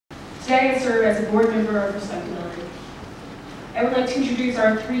Today I serve as a board member of Respectability. I would like to introduce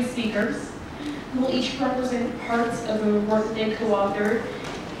our three speakers, who will each represent parts of the work that they co-authored,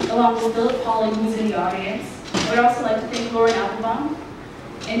 along with Philip Pauling, who's in the audience. I would also like to thank Lauren Applebaum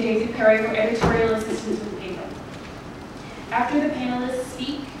and David Perry for editorial assistance with the paper. After the panelists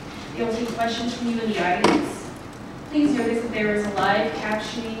speak, they will take questions from you in the audience. Please notice that there is a live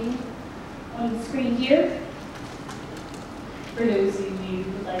captioning on the screen here, for those of you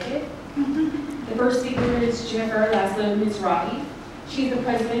who would like it. The first speaker is Jennifer Laszlo Mizrahi. She is the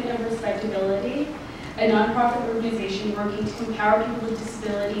president of Respectability, a nonprofit organization working to empower people with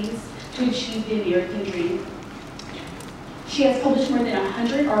disabilities to achieve the American dream. She has published more than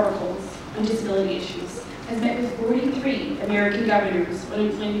 100 articles on disability issues, has met with 43 American governors on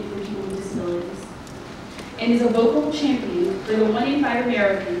employment for people with disabilities, and is a vocal champion for the 1 in 5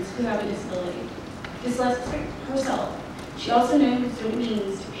 Americans who have a disability. Dyslexic herself, she also knows what it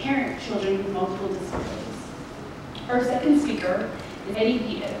means to parent children with multiple disabilities. Our second speaker is Eddie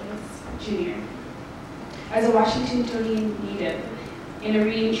Vito's Jr. As a Washingtonian native and a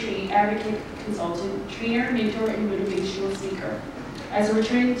reentry advocate, consultant, trainer, mentor, and motivational speaker. As a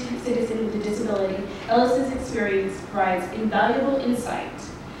returning citizen with a disability, Ellis's experience provides invaluable insight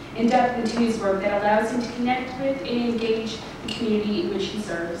and depth into his work that allows him to connect with and engage the community in which he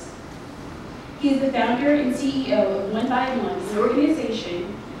serves. He is the founder and CEO of 1 by 1, an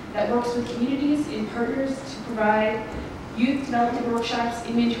organization that works with communities and partners to provide youth development workshops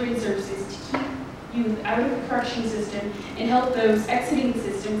and mentoring services to keep youth out of the correction system and help those exiting the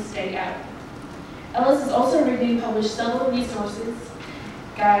system stay out. Ellis has also written and published several resources,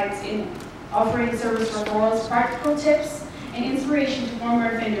 guides, and offering service referrals, practical tips, and inspiration to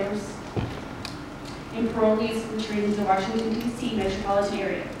former offenders and parolees returning to the Washington, D.C. metropolitan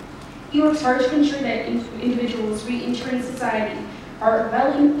area. He works hard to ensure that individuals re-entering society are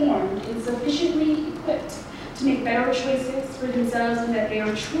well-informed and sufficiently equipped to make better choices for themselves and that they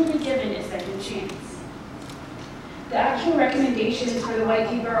are truly given a second chance. The actual recommendations for the white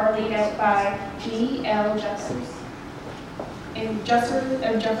paper are laid out by Jeannie L. Jeffers and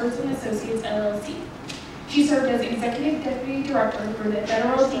Jefferson Associates, LLC. She served as Executive Deputy Director for the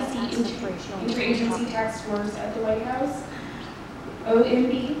Federal D.C. Interagency Task Force at the White House,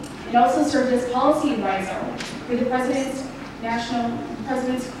 OMB, and also served as Policy Advisor for the President's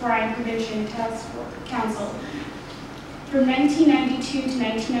Crime Prevention Task Council. From 1992 to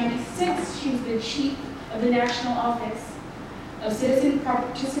 1996, she was the Chief of the National Office of Citizen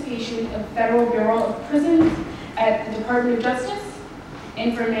Participation of Federal Bureau of Prisons at the Department of Justice.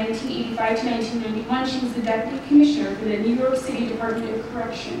 And from 1985 to 1991, she was the Deputy Commissioner for the New York City Department of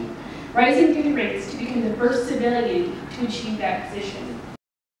Correction, rising through the ranks to become the first civilian to achieve that position.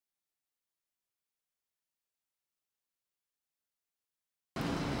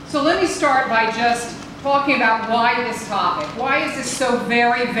 So let me start by just talking about why this topic. Why is this so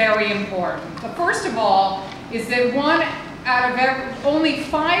very, very important? The first of all is that only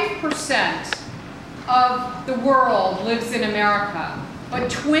 5% of the world lives in America, but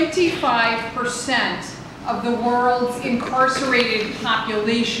 25% of the world's incarcerated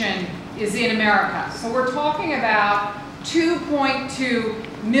population is in America. So we're talking about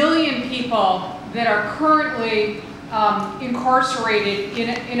 2.2 million people that are currently incarcerated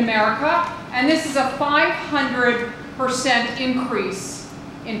in America, and this is a 500% increase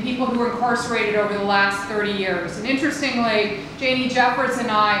in people who were incarcerated over the last 30 years. And interestingly, Janie Jeffers and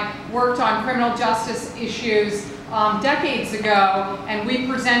I worked on criminal justice issues decades ago, and we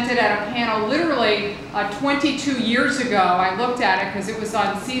presented at a panel literally 22 years ago. I looked at it because it was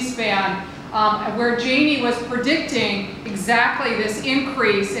on C-SPAN, where Janie was predicting exactly this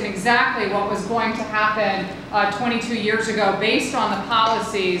increase and exactly what was going to happen 22 years ago based on the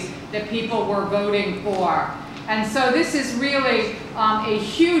policies that people were voting for. And so this is really a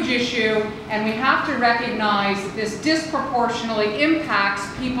huge issue, and we have to recognize that this disproportionately impacts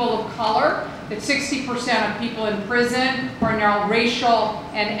people of color, that 60% of people in prison are now racial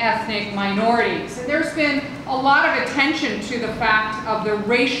and ethnic minorities. And there's been a lot of attention to the fact of the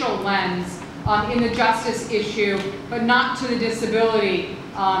racial lens in the justice issue, but not to the disability,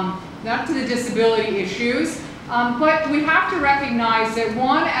 issues. But we have to recognize that 1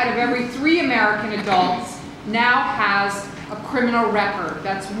 out of every 3 American adults now has a criminal record.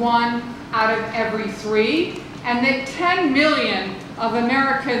 That's 1 out of every 3, and that 10 million of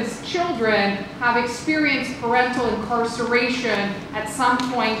America's children have experienced parental incarceration at some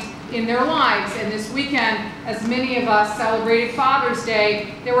point in their lives. And this weekend, as many of us celebrated Father's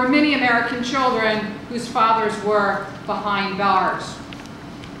Day, there were many American children whose fathers were behind bars.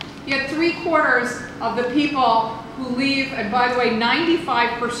 Yet 3/4 of the people who leave, and by the way,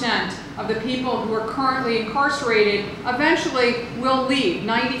 95% of the people who are currently incarcerated eventually will leave.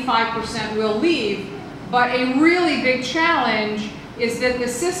 95% will leave, but a really big challenge is that the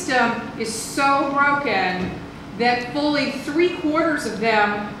system is so broken that fully 3/4 of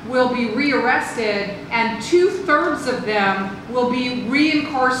them will be rearrested and 2/3 of them will be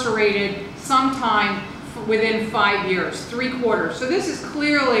reincarcerated sometime within 5 years, 3/4. So this is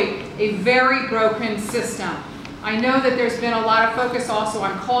clearly a very broken system. I know that there's been a lot of focus also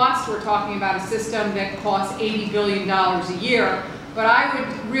on cost. We're talking about a system that costs $80 billion a year, but I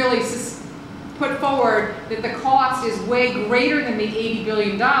would really put forward that the cost is way greater than the $80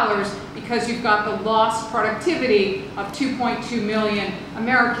 billion because you've got the lost productivity of 2.2 million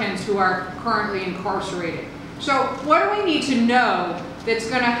Americans who are currently incarcerated. So what do we need to know that's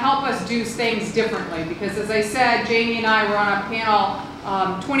going to help us do things differently? Because as I said, Jamie and I were on a panel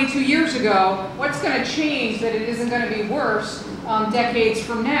 22 years ago. What's going to change that it isn't going to be worse decades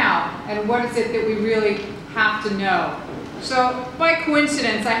from now? And what is it that we really have to know? So by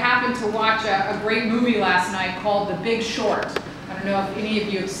coincidence, I happened to watch a great movie last night called The Big Short. I don't know if any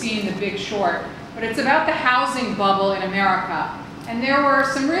of you have seen The Big Short, but it's about the housing bubble in America. And there were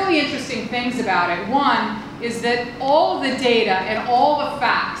some really interesting things about it. One is that all of the data and all the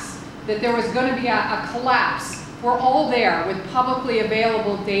facts that there was going to be a collapse were all there with publicly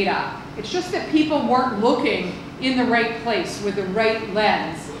available data. It's just that people weren't looking in the right place with the right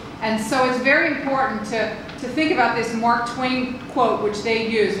lens. And so it's very important to think about this Mark Twain quote, which they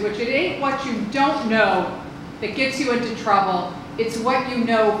use, which it ain't what you don't know that gets you into trouble, it's what you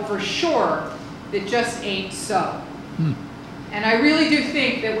know for sure that just ain't so. And I really do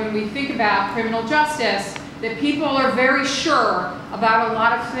think that when we think about criminal justice, that people are very sure about a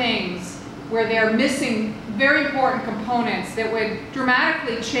lot of things where they're missing very important components that would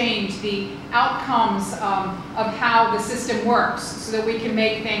dramatically change the outcomes of how the system works so that we can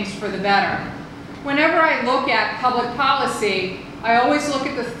make things for the better. Whenever I look at public policy, I always look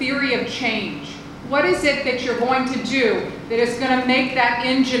at the theory of change. What is it that you're going to do that is going to make that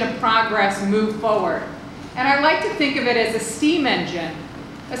engine of progress move forward? And I like to think of it as a steam engine.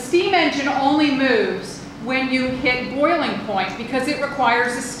 A steam engine only moves when you hit boiling point because it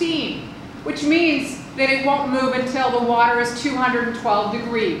requires a steam, which means that it won't move until the water is 212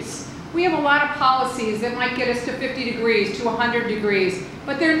 degrees. We have a lot of policies that might get us to 50 degrees, to 100 degrees,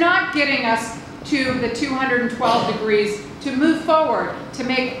 but they're not getting us to the 212 degrees to move forward, to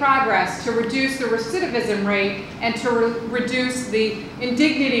make progress, to reduce the recidivism rate, and to reduce the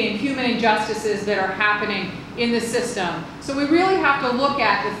indignity and human injustices that are happening in the system. So we really have to look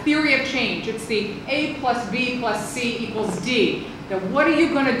at the theory of change. It's the A plus B plus C equals D. Now, what are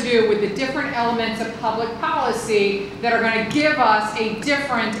you going to do with the different elements of public policy that are going to give us a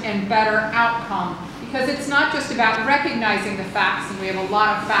different and better outcome? Because it's not just about recognizing the facts, and we have a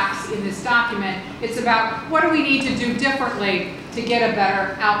lot of facts in this document. It's about what do we need to do differently to get a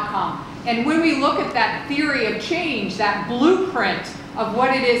better outcome. And when we look at that theory of change, that blueprint of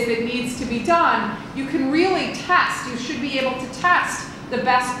what it is that needs to be done, you can really test. You should be able to test the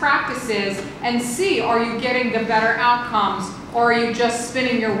best practices and see, are you getting the better outcomes, or are you just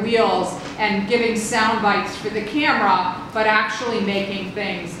spinning your wheels and giving sound bites for the camera, but actually making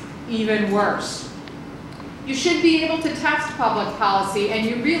things even worse? You should be able to test public policy, and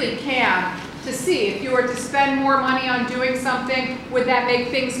you really can, to see if you were to spend more money on doing something, would that make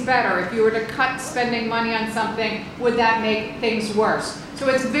things better? If you were to cut spending money on something, would that make things worse? So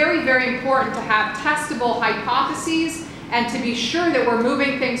it's very, very important to have testable hypotheses and to be sure that we're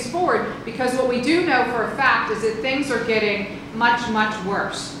moving things forward, because what we do know for a fact is that things are getting much, much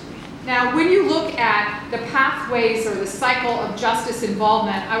worse. Now, when you look at the pathways or the cycle of justice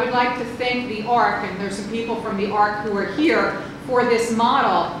involvement, I would like to thank the ARC, and there's some people from the ARC who are here, for this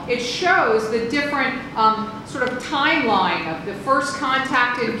model. It shows the different sort of timeline of the first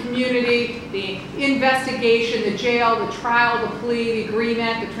contact in community, the investigation, the jail, the trial, the plea, the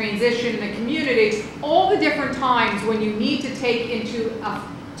agreement, the transition, the community, all the different times when you need to take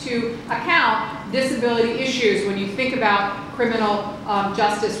into account disability issues when you think about criminal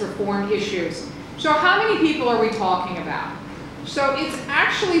justice reform issues. So how many people are we talking about? So it's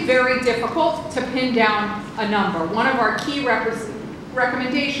actually very difficult to pin down a number. One of our key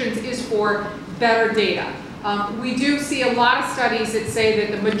recommendations is for better data. We do see a lot of studies that say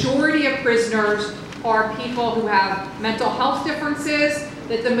that the majority of prisoners are people who have mental health differences,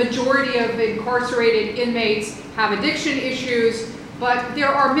 that the majority of incarcerated inmates have addiction issues, but there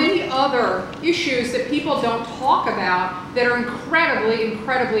are many other issues that people don't talk about that are incredibly,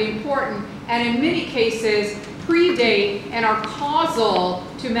 incredibly important, and in many cases predate and are causal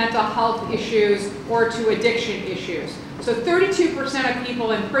to mental health issues or to addiction issues. So 32% of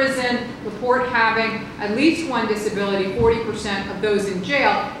people in prison report having at least one disability, 40% of those in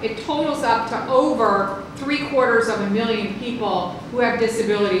jail. It totals up to over 750,000 people who have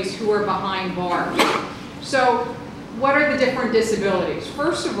disabilities who are behind bars. So what are the different disabilities?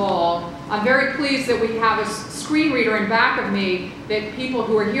 First of all, I'm very pleased that we have a screen reader in back of me that people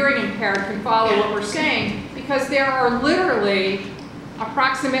who are hearing impaired can follow what we're saying, because there are literally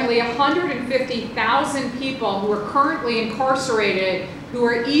approximately 150,000 people who are currently incarcerated who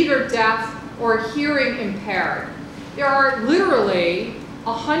are either deaf or hearing impaired. There are literally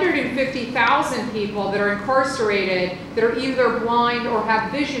 150,000 people that are incarcerated that are either blind or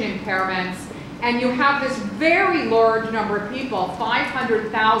have vision impairments, and you have this very large number of people,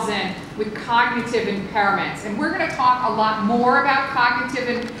 500,000, with cognitive impairments. And we're going to talk a lot more about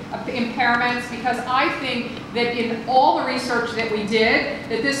cognitive impairments, because I think that in all the research that we did,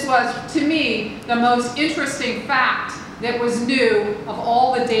 that this was, to me, the most interesting fact that was new of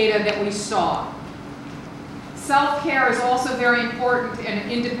all the data that we saw. Self-care is also very important in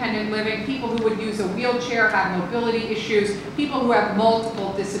independent living. People who would use a wheelchair, have mobility issues, people who have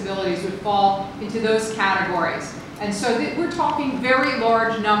multiple disabilities would fall into those categories. And so we're talking very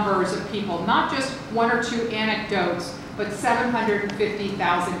large numbers of people, not just one or two anecdotes, but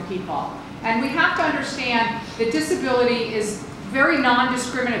 750,000 people. And we have to understand that disability is very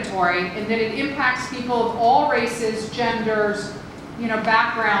non-discriminatory in that it impacts people of all races, genders,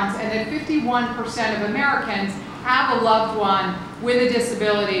 backgrounds, and that 51% of Americans have a loved one with a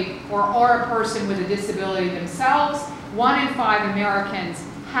disability or are a person with a disability themselves. 1 in 5 Americans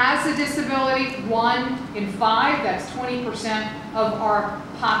has a disability. 1 in 5, that's 20% of our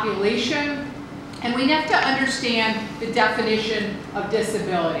population. And we have to understand the definition of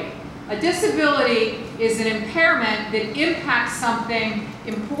disability. A disability is an impairment that impacts something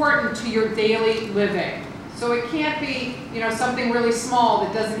important to your daily living. So it can't be, something really small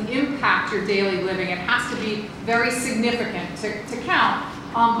that doesn't impact your daily living. It has to be very significant to count.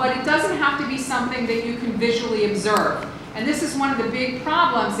 But it doesn't have to be something that you can visually observe. And this is one of the big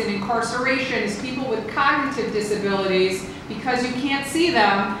problems in incarceration, is people with cognitive disabilities, because you can't see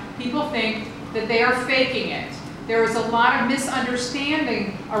them, people think that they are faking it. There is a lot of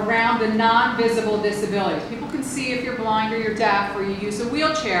misunderstanding around the non-visible disabilities. People can see if you're blind or you're deaf or you use a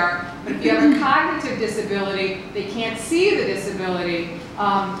wheelchair, but if you have a cognitive disability, they can't see the disability.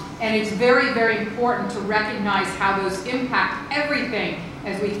 And it's very, very important to recognize how those impact everything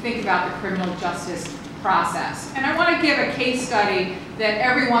as we think about the criminal justice process. And I want to give a case study that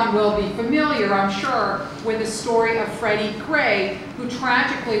everyone will be familiar, I'm sure, with the story of Freddie Gray, who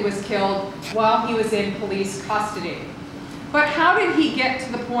tragically was killed while he was in police custody. But how did he get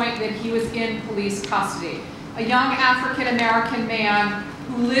to the point that he was in police custody? A young African-American man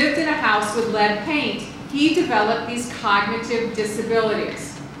who lived in a house with lead paint, he developed these cognitive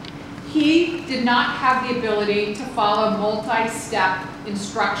disabilities. He did not have the ability to follow multi-step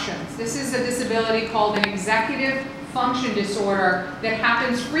instructions. This is a disability called an executive function disorder that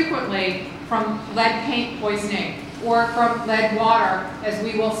happens frequently from lead paint poisoning or from lead water, as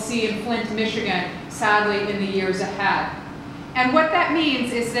we will see in Flint, Michigan, sadly, in the years ahead. And what that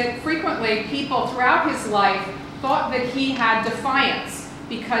means is that frequently people throughout his life thought that he had defiance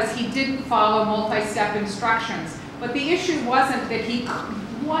because he didn't follow multi-step instructions. But the issue wasn't that he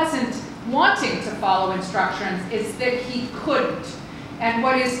wasn't wanting to follow instructions, it's that he couldn't. And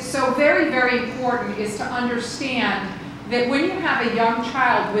what is so very, very important is to understand that when you have a young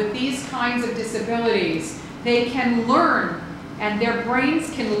child with these kinds of disabilities, they can learn and their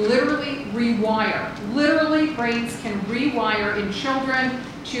brains can literally rewire. Literally, brains can rewire in children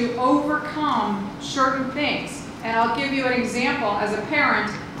to overcome certain things. And I'll give you an example. As a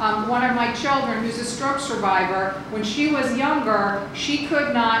parent, one of my children who's a stroke survivor, when she was younger, she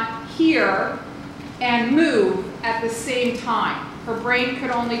could not hear and move at the same time. Her brain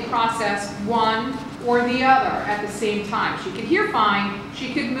could only process one or the other at the same time. She could hear fine,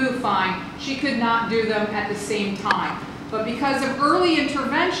 she could move fine, she could not do them at the same time. But because of early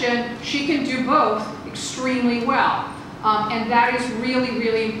intervention, she can do both extremely well. And that is really,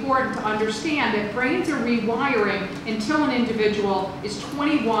 really important to understand that brains are rewiring until an individual is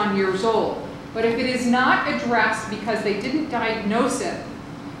 21 years old. But if it is not addressed because they didn't diagnose it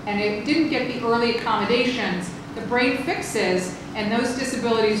and it didn't get the early accommodations, the brain fixes and those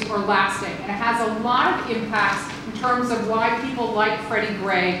disabilities are lasting. And it has a lot of impacts in terms of why people like Freddie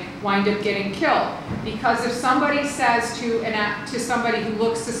Gray wind up getting killed. Because if somebody says to somebody who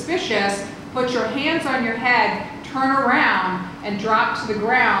looks suspicious, put your hands on your head, turn around, and drop to the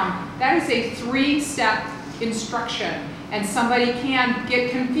ground, that is a 3-step instruction. And somebody can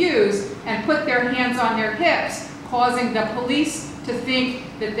get confused and put their hands on their hips, causing the police to think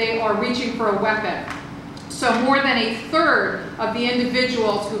that they are reaching for a weapon. So more than a third of the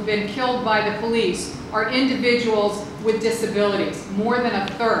individuals who've been killed by the police are individuals with disabilities, more than a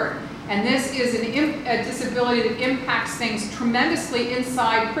third. And this is a disability that impacts things tremendously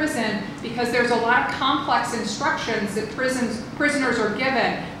inside prison because there's a lot of complex instructions that prisoners are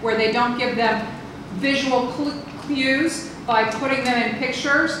given where they don't give them visual cues by putting them in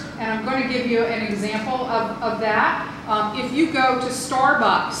pictures. And I'm going to give you an example of that. If you go to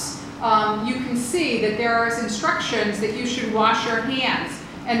Starbucks, you can see that there are instructions that you should wash your hands.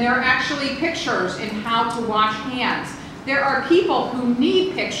 And there are actually pictures in how to wash hands. There are people who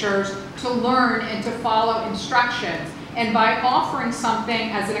need pictures to learn and to follow instructions. And by offering something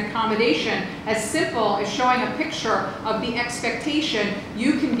as an accommodation as simple as showing a picture of the expectation,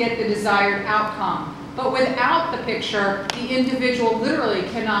 you can get the desired outcome. But without the picture, the individual literally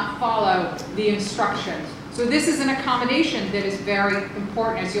cannot follow the instructions. So this is an accommodation that is very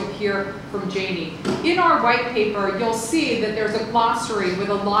important, as you'll hear from Janie. In our white paper, you'll see that there's a glossary with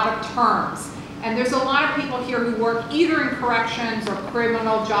a lot of terms. And there's a lot of people here who work either in corrections or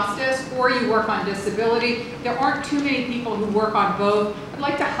criminal justice, or you work on disability. There aren't too many people who work on both. I'd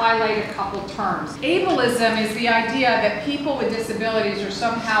like to highlight a couple terms. Ableism is the idea that people with disabilities are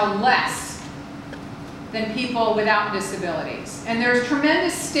somehow less than people without disabilities. And there's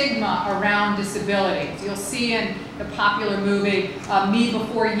tremendous stigma around disabilities. You'll see in the popular movie, Me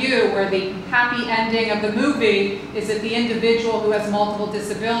Before You, where the happy ending of the movie is that the individual who has multiple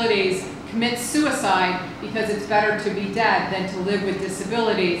disabilities commits suicide because it's better to be dead than to live with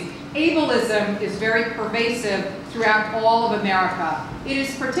disabilities. Ableism is very pervasive throughout all of America. It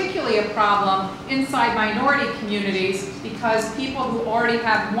is particularly a problem inside minority communities because people who already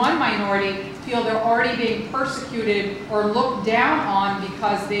have one minority feel they're already being persecuted or looked down on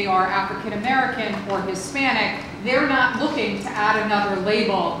because they are African American or Hispanic. They're not looking to add another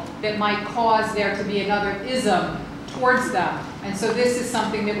label that might cause there to be another ism towards them. And so this is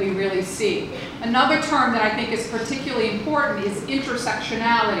something that we really see. Another term that I think is particularly important is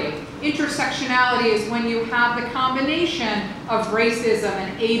intersectionality. Intersectionality is when you have the combination of racism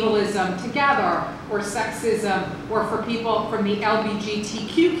and ableism together, or sexism, or for people from the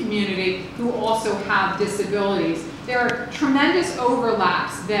LGBTQ community who also have disabilities. There are tremendous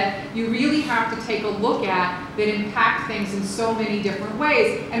overlaps that you really have to take a look at that impact things in so many different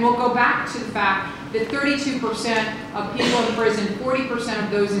ways. And we'll go back to the fact that 32% of people in prison, 40%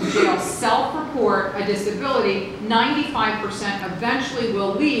 of those in jail self-report a disability, 95% eventually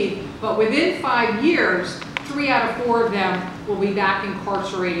will leave, but within 5 years, 3 out of 4 of them will be back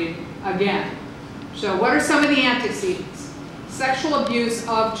incarcerated again. So what are some of the antecedents? Sexual abuse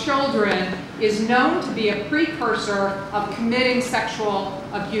of children is known to be a precursor of committing sexual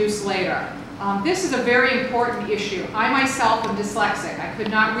abuse later. This is a very important issue. I myself am dyslexic. I could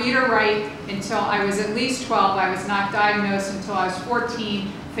not read or write until I was at least 12. I was not diagnosed until I was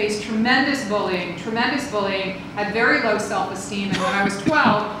 14, faced tremendous bullying, had very low self-esteem, and when I was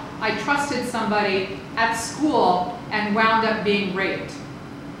 12, I trusted somebody at school and wound up being raped.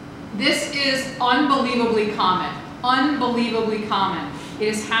 This is unbelievably common, unbelievably common. It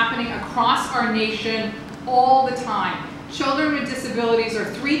is happening across our nation all the time. Children with disabilities are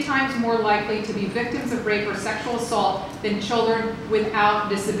 3 times more likely to be victims of rape or sexual assault than children without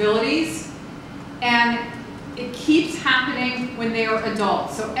disabilities. And it keeps happening when they are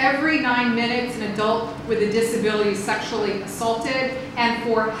adults. So every 9 minutes, an adult with a disability is sexually assaulted. And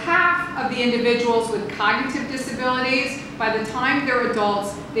for half of the individuals with cognitive disabilities, by the time they're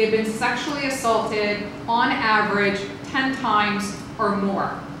adults, they've been sexually assaulted on average 10 times or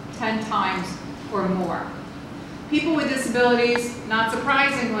more. 10 times or more. People with disabilities, not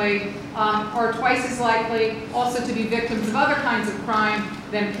surprisingly, are twice as likely also to be victims of other kinds of crime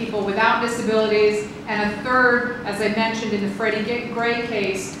than people without disabilities. And a third, as I mentioned in the Freddie Gray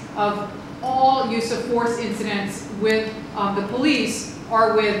case, of all use of force incidents with the police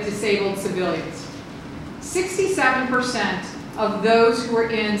are with disabled civilians. 67% of those who are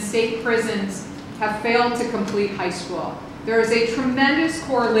in state prisons have failed to complete high school. There is a tremendous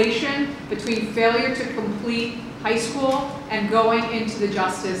correlation between failure to complete high school and going into the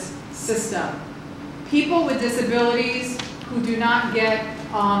justice system. People with disabilities who do not get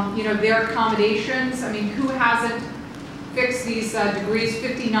their accommodations, I mean, who hasn't fixed these degrees?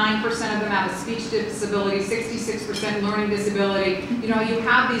 59% of them have a speech disability, 66% learning disability. You know, you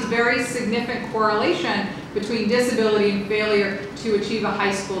have these very significant correlation between disability and failure to achieve a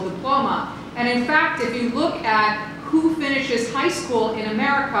high school diploma. And in fact, if you look at who finishes high school in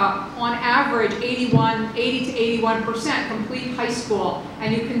America, on average 80 to 81% complete high school.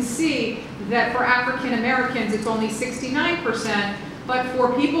 And you can see that for African Americans it's only 69%, but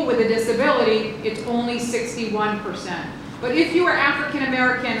for people with a disability it's only 61%. But if you are African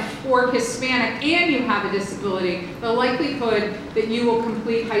American or Hispanic and you have a disability, the likelihood that you will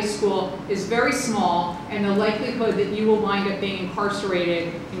complete high school is very small, and the likelihood that you will wind up being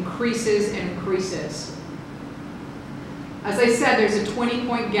incarcerated increases and increases. As I said, there's a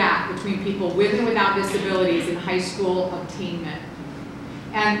 20-point gap between people with and without disabilities in high school attainment.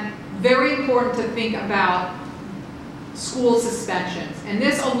 And very important to think about school suspensions. And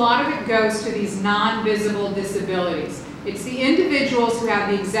this, a lot of it goes to these non-visible disabilities. It's the individuals who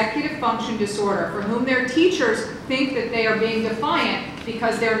have the executive function disorder for whom their teachers think that they are being defiant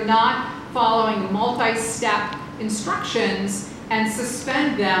because they're not following multi-step instructions and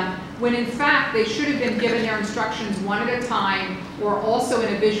suspend them, when in fact they should have been given their instructions one at a time or also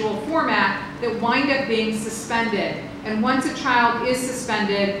in a visual format that wind up being suspended. And once a child is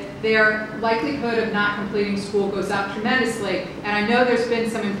suspended, their likelihood of not completing school goes up tremendously. And I know there's been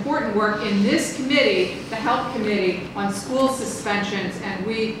some important work in this committee, the Health Committee, on school suspensions, and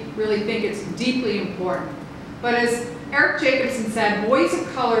we really think it's deeply important. But as Eric Jacobson said, boys of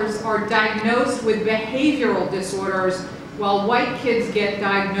colors are diagnosed with behavioral disorders while white kids get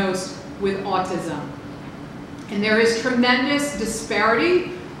diagnosed with autism. And there is tremendous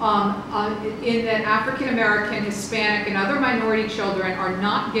disparity in that African American, Hispanic, and other minority children are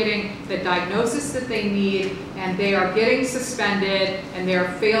not getting the diagnosis that they need, and they are getting suspended, and they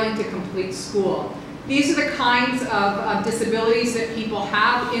are failing to complete school. These are the kinds of disabilities that people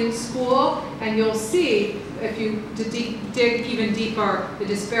have in school, and you'll see, if you dig even deeper, the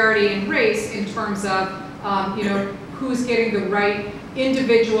disparity in race in terms of who's getting the right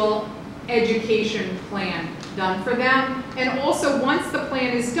individual education plan done for them. And also, once the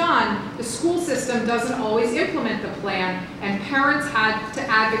plan is done, the school system doesn't always implement the plan, and parents had to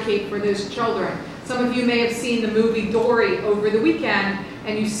advocate for those children. Some of you may have seen the movie Dory over the weekend,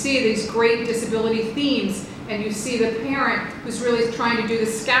 and you see these great disability themes, and you see the parent who's really trying to do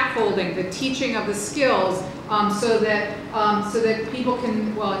the scaffolding, the teaching of the skills, so that people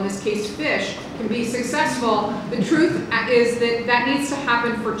can, well, in this case fish, can be successful. The truth is that that needs to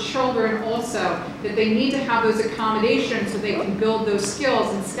happen for children also, that they need to have those accommodations so they can build those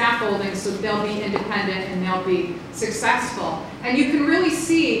skills and scaffolding so they'll be independent and they'll be successful. And you can really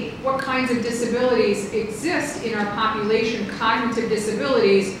see what kinds of disabilities exist in our population. Cognitive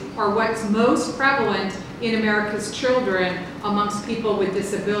disabilities are what's most prevalent in America's children amongst people with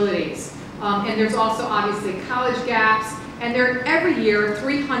disabilities. And there's also obviously college gaps, and there every year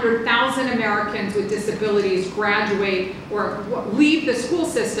 300,000 Americans with disabilities graduate or leave the school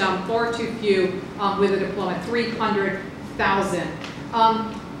system, far too few with a diploma, 300,000.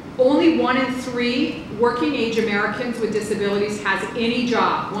 Only 1 in 3 working age Americans with disabilities has any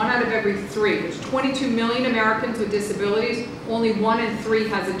job, 1 out of every 3. There's 22 million Americans with disabilities, only 1 in 3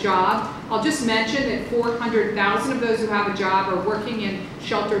 has a job. I'll just mention that 400,000 of those who have a job are working in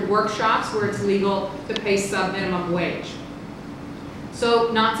sheltered workshops where it's legal to pay sub-minimum wage.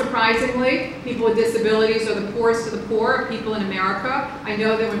 So, not surprisingly, people with disabilities are the poorest of the poor, people in America. I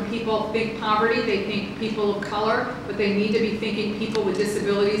know that when people think poverty, they think people of color, but they need to be thinking people with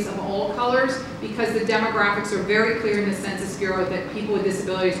disabilities of all colors, because the demographics are very clear in the Census Bureau that people with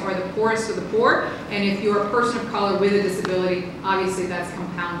disabilities are the poorest of the poor, and if you're a person of color with a disability, obviously that's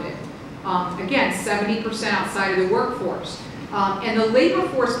compounded. Again, 70% outside of the workforce. And the labor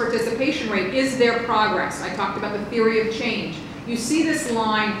force participation rate is their progress. I talked about the theory of change. You see this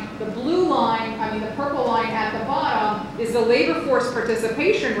line, the blue line, the purple line at the bottom is the labor force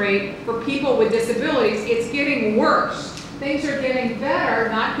participation rate for people with disabilities. It's getting worse. Things are getting better,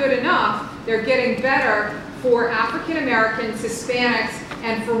 not good enough. They're getting better for African Americans, Hispanics,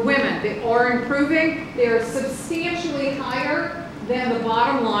 and for women. They are improving. They are substantially higher than the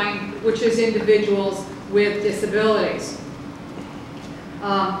bottom line, which is individuals with disabilities.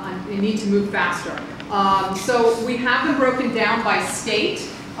 I need to move faster. So we have them broken down by state,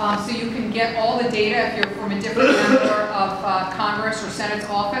 so you can get all the data if you're from a different member of Congress or Senate's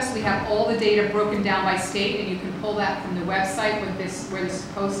office. We have all the data broken down by state, and you can pull that from the website where this is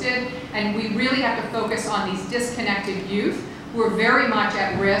posted. And we really have to focus on these disconnected youth who are very much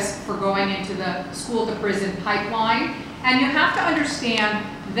at risk for going into the school-to-prison pipeline. And you have to understand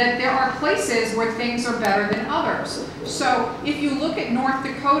that there are places where things are better than others. So if you look at North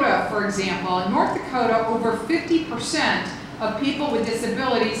Dakota, for example, in North Dakota, over 50% of people with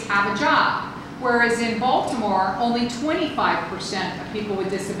disabilities have a job, whereas in Baltimore, only 25% of people with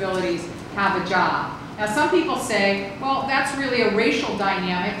disabilities have a job. Now some people say, well, that's really a racial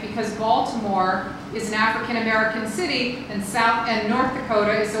dynamic because Baltimore is an African American city and South and North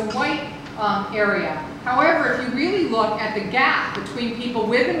Dakota is a white area. However, if you really look at the gap between people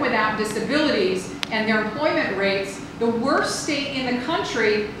with and without disabilities and their employment rates, the worst state in the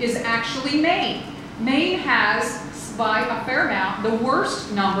country is actually Maine. Maine has, by a fair amount, the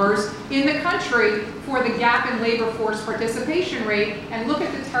worst numbers in the country for the gap in labor force participation rate, and look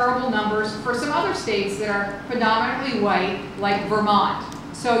at the terrible numbers for some other states that are predominantly white, like Vermont.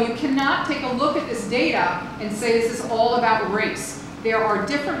 So you cannot take a look at this data and say this is all about race. There are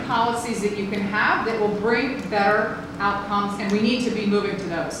different policies that you can have that will bring better outcomes, and we need to be moving to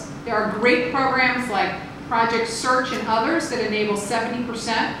those. There are great programs like Project Search and others that enable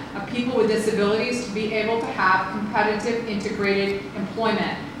 70% of people with disabilities to be able to have competitive integrated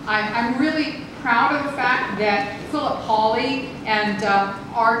employment. I'm really proud of the fact that Philip Hawley and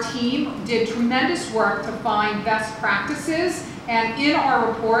our team did tremendous work to find best practices. And in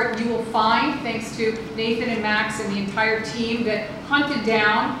our report, you will find, thanks to Nathan and Max and the entire team that hunted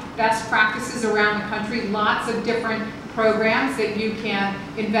down best practices around the country, lots of different programs that you can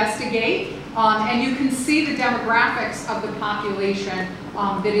investigate. And you can see the demographics of the population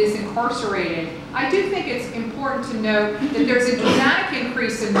that is incarcerated. I do think it's important to note that there's a dramatic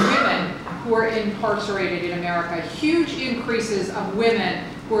increase in women who are incarcerated in America, huge increases of women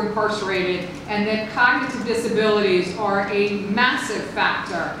who are incarcerated, and that cognitive disabilities are a massive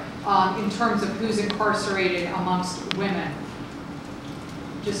factor in terms of who's incarcerated amongst women.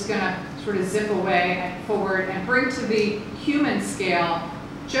 Just gonna sort of zip away and forward and bring to the human scale.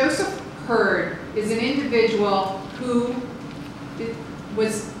 Joseph Hurd is an individual who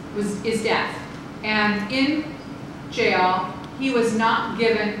is deaf, and in jail he was not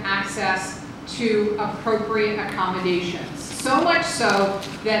given access to appropriate accommodations. So much so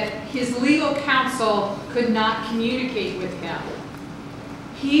that his legal counsel could not communicate with him.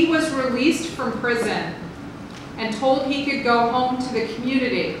 He was released from prison and told he could go home to the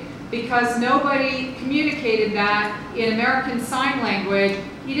community because nobody communicated that in American Sign Language.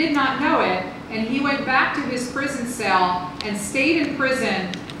 He did not know it, and he went back to his prison cell and stayed in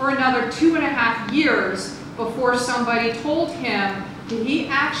prison for another 2.5 years before somebody told him that he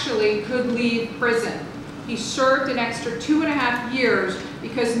actually could leave prison. He served an extra 2.5 years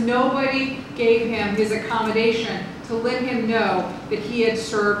because nobody gave him his accommodation to let him know that he had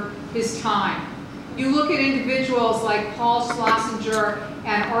served his time. You look at individuals like Paul Schlesinger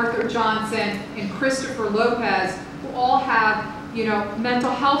and Arthur Johnson and Christopher Lopez, who all have,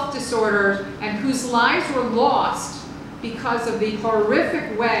 mental health disorders and whose lives were lost because of the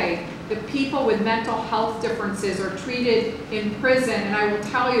horrific way that people with mental health differences are treated in prison. And I will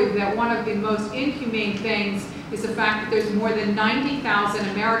tell you that one of the most inhumane things is the fact that there's more than 90,000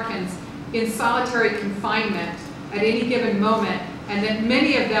 Americans in solitary confinement at any given moment, and that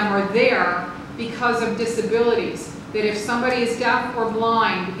many of them are there because of disabilities. That if somebody is deaf or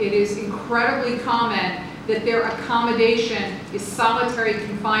blind, it is incredibly common that their accommodation is solitary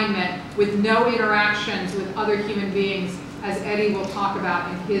confinement with no interactions with other human beings, as Eddie will talk about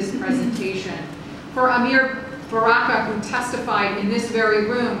in his presentation. For Amir Baraka, who testified in this very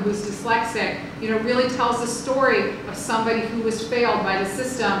room, who's dyslexic, really tells the story of somebody who was failed by the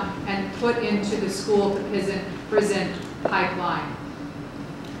system and put into the school to prison pipeline.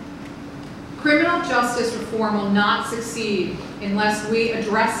 Criminal justice reform will not succeed unless we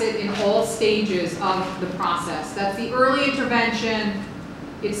address it in all stages of the process. That's the early intervention,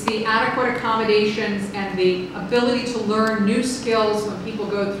 it's the adequate accommodations and the ability to learn new skills when people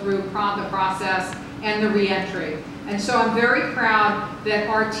go through the process, and the reentry. And so I'm very proud that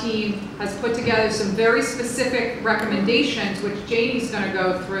our team has put together some very specific recommendations, which Janie's going to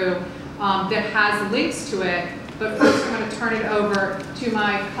go through, that has links to it. But first I'm going to turn it over to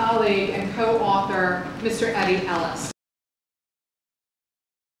my colleague and co-author, Mr. Eddie Ellis.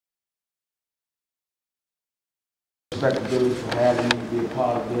 Respectability for having me to be a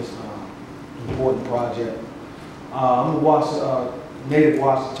part of this important project. I'm a native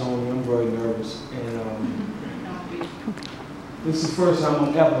Washingtonian. I'm very nervous, and this is the first time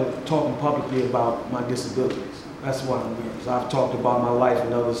I'm ever talking publicly about my disabilities. That's why I'm nervous. I've talked about my life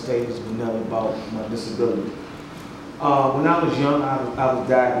in other stages, but never about my disability. When I was young, I was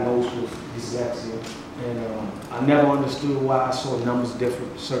diagnosed with dyslexia, and I never understood why I saw numbers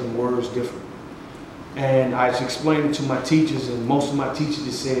different, certain words different. And I explained it to my teachers, and most of my teachers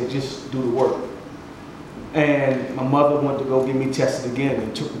just said, just do the work. And my mother wanted to go get me tested again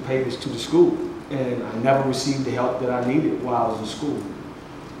and took the papers to the school. And I never received the help that I needed while I was in school.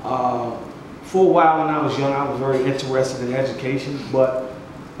 For a while when I was young, I was very interested in education, but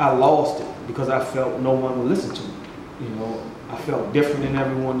I lost it because I felt no one would listen to me. You know, I felt different than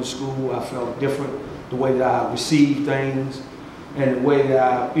everyone in school. I felt different the way that I received things and the way that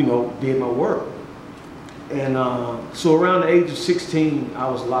I, you know, did my work. And so around the age of 16, I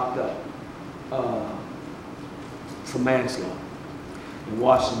was locked up for manslaughter in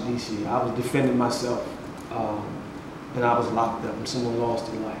Washington, D.C. I was defending myself, and I was locked up, and someone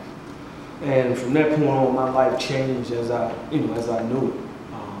lost their life. And from that point on, my life changed as I knew it.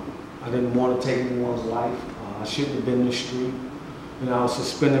 I didn't want to take anyone's life. I shouldn't have been in the street. You know, I was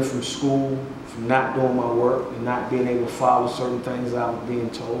suspended from school from not doing my work and not being able to follow certain things I was being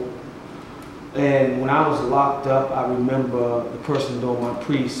told. And when I was locked up, I remember the person doing my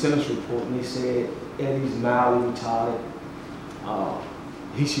pre-sentence report, and they said, Eddie's mildly retarded.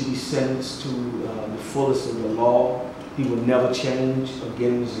 He should be sentenced to the fullest of the law. He would never change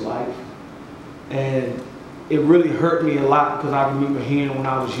again in his life. And it really hurt me a lot, because I remember hearing when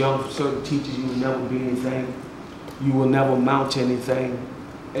I was young from certain teachers, you will never be anything. You will never amount to anything.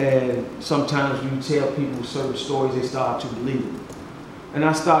 And sometimes when you tell people certain stories, they start to believe it. And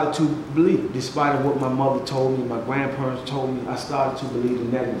I started to believe it. Despite of what my mother told me, my grandparents told me, I started to believe the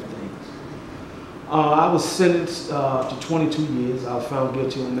negative things. I was sentenced to 22 years. I was found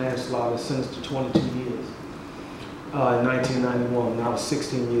guilty of manslaughter, sentenced to 22 years in 1991, when I was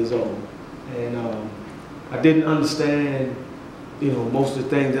 16 years old. And I didn't understand, you know, most of the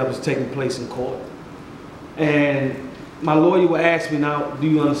things that was taking place in court. And my lawyer would ask me, now, do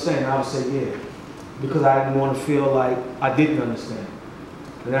you understand? I would say, yeah, because I didn't want to feel like I didn't understand.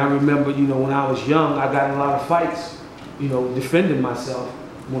 And I remember, you know, when I was young, I got in a lot of fights, you know, defending myself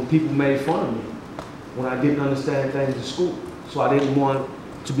when people made fun of me, when I didn't understand things in school. So I didn't want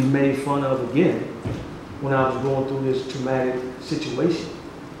to be made fun of again when I was going through this traumatic situation.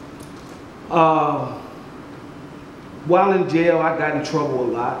 While in jail, I got in trouble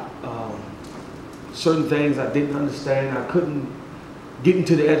a lot. Certain things I didn't understand. I couldn't get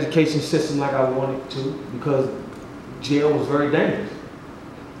into the education system like I wanted to, because jail was very dangerous.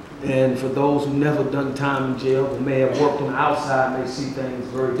 And for those who never done time in jail, who may have worked on the outside, may see things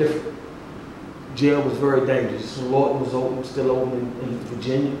very different. Jail was very dangerous. So Lawton was open, still open in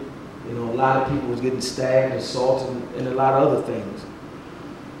Virginia. You know, a lot of people was getting stabbed, assaulted, and a lot of other things.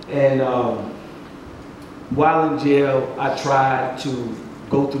 And while in jail, I tried to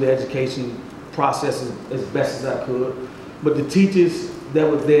go through the education process as best as I could. But the teachers that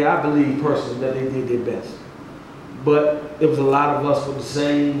were there, I believe personally that they did their best. But there was a lot of us with the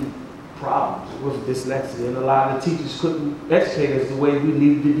same problems with dyslexia, and a lot of the teachers couldn't educate us the way we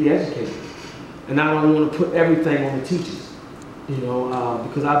needed to be educated. And I don't want to put everything on the teachers, you know,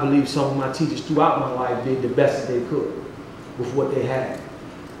 because I believe some of my teachers throughout my life did the best that they could with what they had.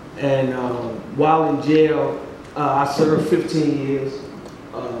 And while in jail, I served 15 years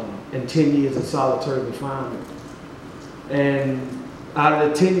and 10 years in solitary confinement. And out of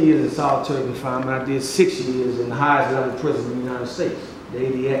the 10 years in solitary confinement, I did 6 years in the highest level prison in the United States, the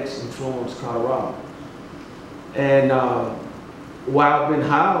ADX in Florence, Colorado. And while I've been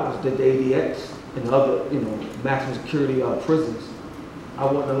housed at the ADX and other, you know, maximum security prisons, I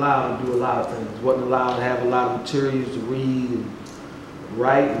wasn't allowed to do a lot of things. Wasn't allowed to have a lot of materials to read and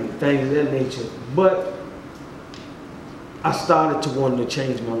write and things of that nature. But I started to want to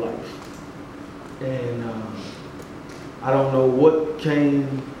change my life. And I don't know what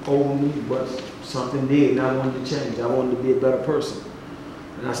came over me, but something did, and I wanted to change. I wanted to be a better person.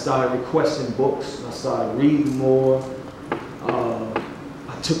 And I started requesting books. I started reading more.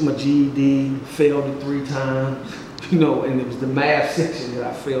 I took my GED, failed it 3 times, you know, and it was the math section that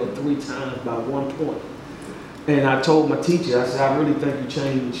I failed 3 times by 1 point. And I told my teacher, I said, I really think you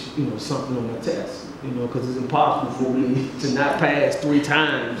changed, you know, something on my test, you know, because it's impossible for me to not pass 3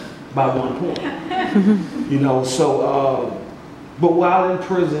 times by 1 point. You know, so, but while in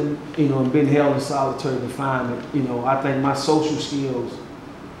prison, you know, and being held in solitary confinement, you know, I think my social skills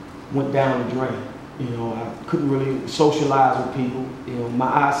went down the drain. You know, I couldn't really socialize with people. You know, my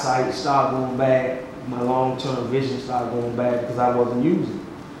eyesight started going bad. My long-term vision started going bad because I wasn't using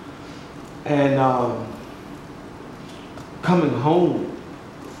it. And coming home,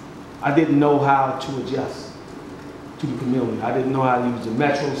 I didn't know how to adjust to the community. I didn't know how to use the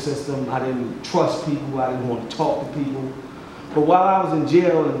metro system. I didn't trust people. I didn't want to talk to people. But while I was in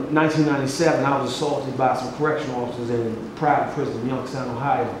jail in 1997, I was assaulted by some correctional officers in a private prison in Youngstown,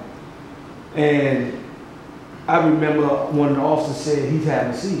 Ohio. And I remember one of the officers said he's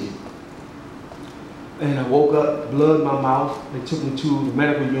having a seizure. And I woke up, blood in my mouth. They took me to the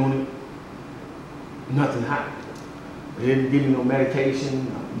medical unit. Nothing happened. They didn't give me no medication,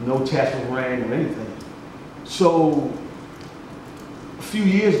 no test was ran or anything. So few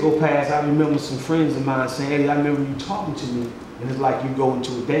years go past, I remember some friends of mine saying, Eddie, I remember you talking to me, and it's like you go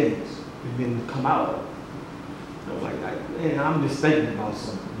into a daze and then come out of it. I'm like, man, I'm just thinking about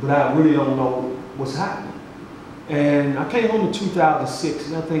something, but I really don't know what's happening. And I came home in 2006,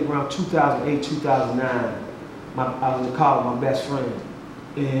 and I think around 2008, 2009, I was in college with my best friend,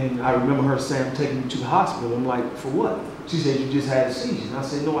 and I remember her saying, I'm taking you to the hospital. I'm like, for what? She said, you just had a seizure. And I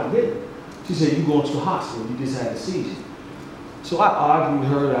said, no, I didn't. She said, you going to the hospital, you just had a seizure. So I argued with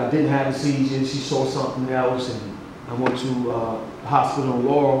her that I didn't have a seizure. She saw something else, and I went to the hospital in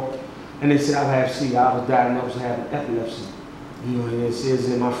Laurel, and they said I was diagnosed with having epilepsy. You know, and it says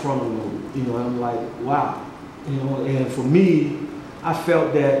in my frontal lobe. You know, and I'm like, wow. You know, and for me, I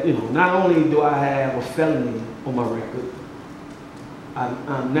felt that, you know, not only do I have a felony on my record,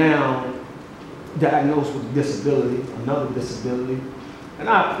 I'm now diagnosed with a disability, another disability. And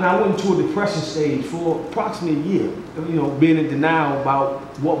I went into a depression stage for approximately a year, you know, being in denial about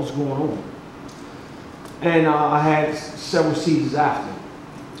what was going on. And I had several seizures after.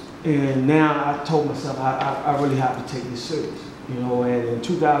 And now I told myself I really have to take this serious. You know, and in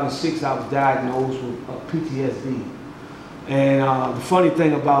 2006 I was diagnosed with PTSD. And the funny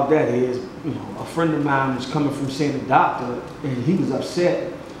thing about that is, you know, a friend of mine was coming from seeing the doctor, and he was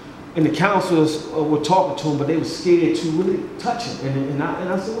upset. And the counselors were talking to him, but they were scared to really touch him. And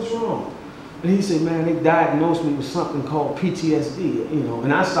I said, what's wrong? And he said, man, they diagnosed me with something called PTSD, you know,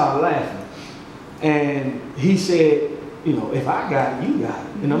 and I started laughing. And he said, you know, if I got it, you got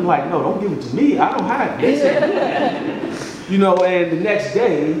it. And I'm like, no, don't give it to me. I don't have it. They said, you know, and the next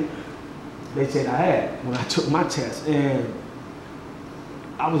day, they said I had it when I took my test. And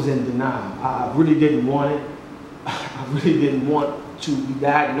I was in denial. I really didn't want it. I really didn't want to be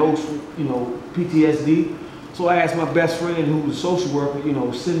diagnosed with, you know, PTSD. So I asked my best friend, who was a social worker, you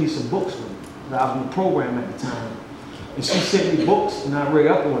know, send me some books with me. I was in the program at the time. And she sent me books, and I read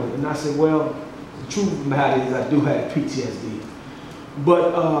up on it. And I said, well, the truth of the matter is I do have PTSD.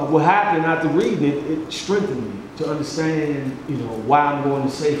 But what happened after reading it, it strengthened me to understand, you know, why I'm going to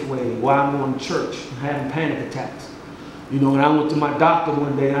Safeway, why I'm going to church, and having panic attacks. You know, and I went to my doctor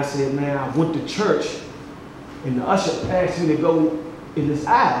one day, and I said, man, I went to church, and the usher asked me to go in this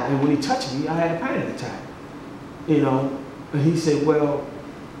aisle, and when he touched me, I had a panic attack. You know, and he said, well,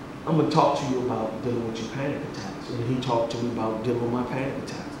 I'm going to talk to you about dealing with your panic attacks. And he talked to me about dealing with my panic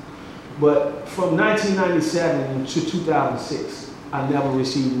attacks. But from 1997 to 2006, I never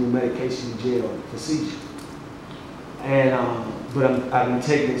received any medication in jail for seizure. And, I've been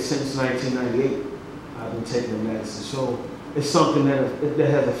taking it since 1998. I've been taking the medicine. So it's something that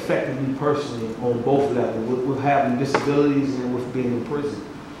has affected me personally on both levels, with having disabilities and with being in prison.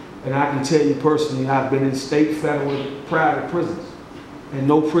 And I can tell you personally, I've been in state, federal, and private prisons. And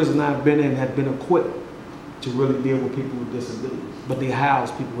no prison I've been in have been equipped to really deal with people with disabilities. But they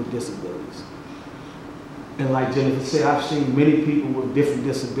house people with disabilities. And like Jennifer said, I've seen many people with different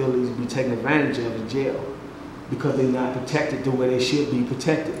disabilities be taken advantage of in jail because they're not protected the way they should be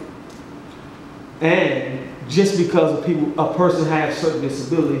protected. And just because a person has certain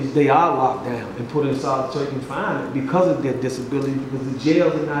disabilities, they are locked down and put in solitary confinement because of their disability, because the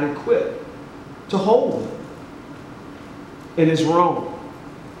jails are not equipped to hold them. And it's wrong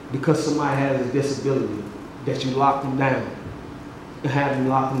because somebody has a disability that you lock them down and have them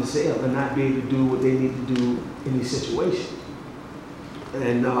locked in the cell and not be able to do what they need to do in these situations.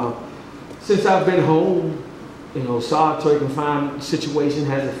 And since I've been home, you know, solitary confinement situation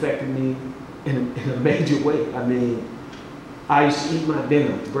has affected me in a major way. I mean, I used to eat my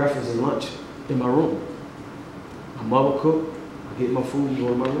dinner, breakfast, and lunch in my room. My mother cooked, I get my food and go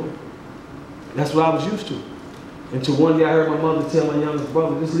in my room. That's what I was used to. Until one day I heard my mother tell my youngest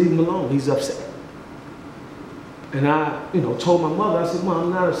brother, just leave him alone, he's upset. And I, you know, told my mother, I said, Mom, I'm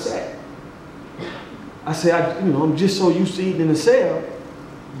not upset. I said, I'm just so used to eating in the cell,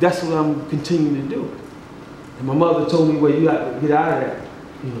 that's what I'm continuing to do. And my mother told me, well, you have to get out of that.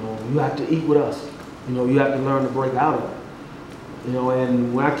 You know, you have to eat with us. You know, you have to learn to break out of it. You know,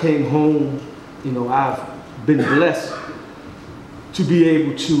 and when I came home, you know, I've been blessed to be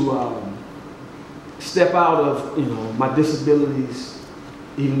able to step out of, you know, my disabilities,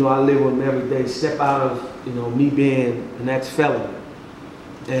 even though I live with them every day, step out of, you know, me being an ex-felon.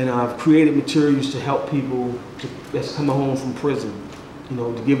 And I've created materials to help people that's coming home from prison, you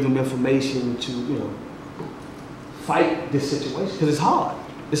know, to give them information to, you know, fight this situation, because it's hard.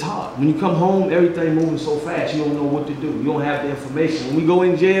 It's hard. When you come home, everything moving so fast, you don't know what to do. You don't have the information. When we go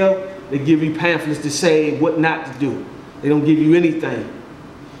in jail, they give you pamphlets to say what not to do. They don't give you anything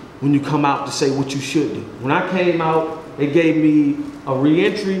when you come out to say what you should do. When I came out, they gave me a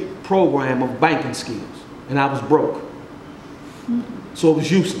reentry program of banking skills, and I was broke. So it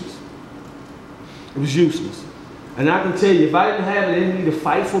was useless. It was useless. And I can tell you, if I didn't have it in me to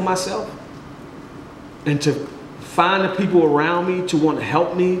fight for myself and to find the people around me to want to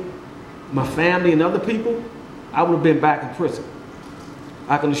help me, my family and other people, I would have been back in prison.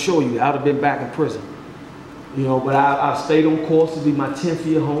 I can assure you, I would have been back in prison. You know, but I've stayed on course to be my 10th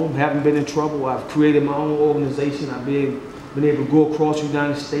year home, haven't been in trouble. I've created my own organization. I've been able to go across the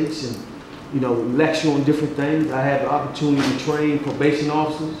United States and, you know, lecture on different things. I had the opportunity to train probation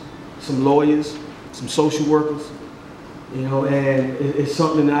officers, some lawyers, some social workers, you know, and it's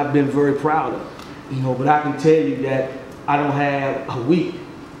something that I've been very proud of, you know, but I can tell you that I don't have a week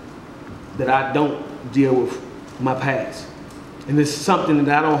that I don't deal with my past. And it's something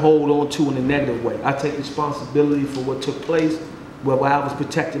that I don't hold on to in a negative way. I take responsibility for what took place, whether I was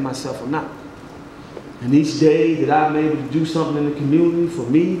protecting myself or not. And each day that I'm able to do something in the community, for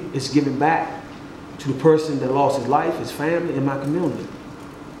me, it's giving back to the person that lost his life, his family, and my community.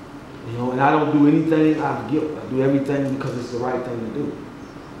 You know, and I don't do anything out of guilt. I do everything because it's the right thing to do.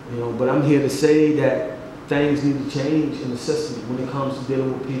 You know, but I'm here to say that things need to change in the system when it comes to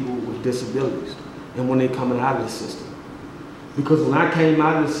dealing with people with disabilities and when they're coming out of the system. Because when I came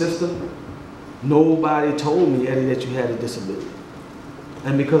out of the system, nobody told me, Eddie, that you had a disability.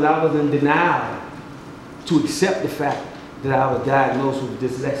 And because I was in denial to accept the fact that I was diagnosed with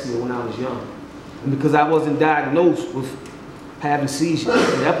dyslexia when I was young. And because I wasn't diagnosed with having seizures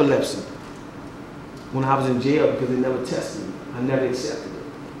and epilepsy when I was in jail because they never tested me. I never accepted it.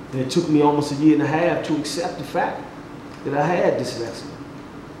 And it took me almost a year and a half to accept the fact that I had dyslexia.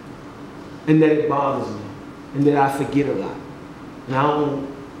 And that it bothers me. And that I forget a lot. And I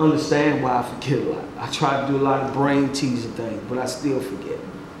don't understand why I forget a lot. I try to do a lot of brain teasing things, but I still forget.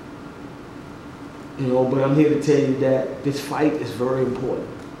 You know, but I'm here to tell you that this fight is very important.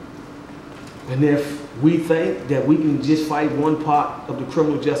 And if we think that we can just fight one part of the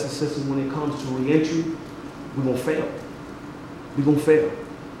criminal justice system when it comes to reentry, we're going to fail. We're going to fail.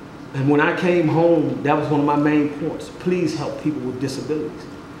 And when I came home, that was one of my main points. Please help people with disabilities.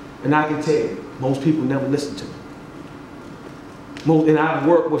 And I can tell you, most people never listen to me. And I've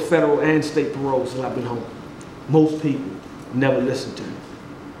worked with federal and state parole since I've been home. Most people never listen to me.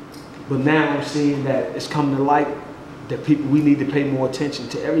 But now I'm seeing that it's coming to light that we need to pay more attention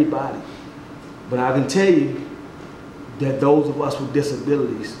to everybody. But I can tell you that those of us with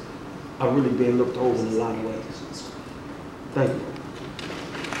disabilities are really being looked over in a lot of ways. Thank you.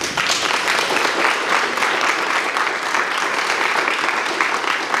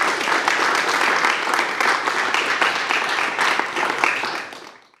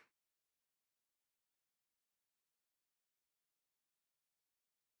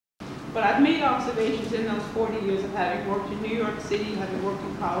 But I've made observations in those 40 years of having worked in New York City, having worked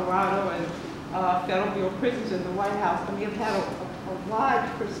in Colorado, and Federal Bureau of Prisons in the White House. I mean, I've had a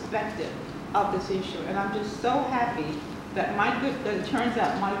wide perspective of this issue, and I'm just so happy that it turns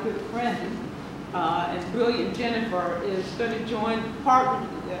out my good friend and brilliant Jennifer is going to join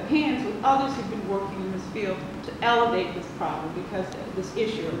hands with others who've been working in this field to elevate this problem, because this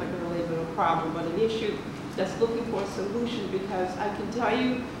issue, I'm not going to label it a problem, but an issue that's looking for a solution, because I can tell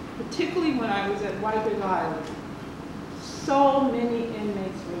you, particularly when I was at White River Island, so many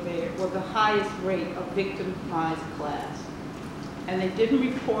inmates were there, were the highest rate of victimized class. And they didn't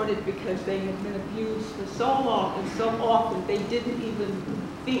report it because they had been abused for so long and so often they didn't even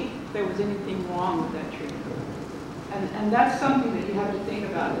think there was anything wrong with that treatment. And that's something that you have to think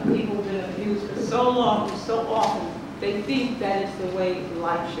about, that people have been abused for so long and so often, they think that is the way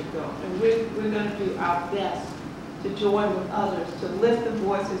life should go. And we're going to do our best to join with others, to lift the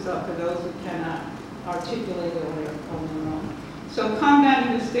voices up for those who cannot articulate it on their own. So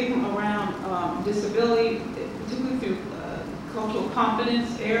combating the stigma around disability, particularly through cultural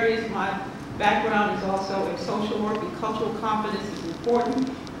competence areas. My background is also in social work, and cultural competence is important.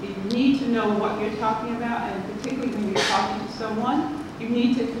 You need to know what you're talking about, and particularly when you're talking to someone, you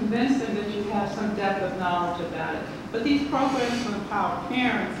need to convince them that you have some depth of knowledge about it. But these programs will empower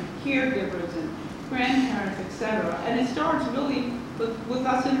parents and caregivers and grandparents, etc. And it starts really with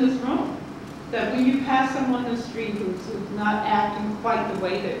us in this room. That when you pass someone in the street who's not acting quite the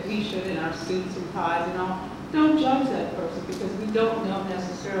way that we should in our suits and ties and all, don't judge that person, because we don't know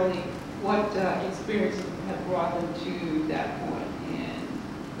necessarily what experiences have brought them to that point. And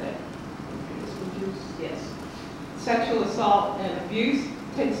that yes, sexual assault and abuse.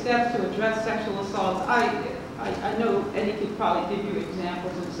 Take steps to address sexual assault. I know Eddie could probably give you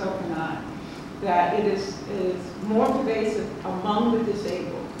examples, and so can I, that it is more pervasive among the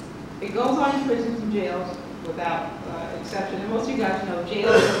disabled. It goes on in prisons and jails without exception. And most of you guys know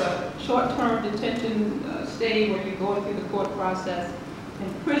jail is a short-term detention stay where you're going through the court process.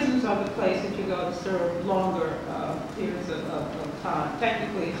 And prisons are the place that you go to serve longer periods of time.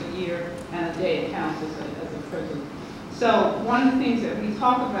 Technically, it's a year and a day it counts as a prison. So one of the things that we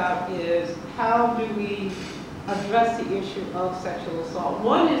talk about is how do we address the issue of sexual assault.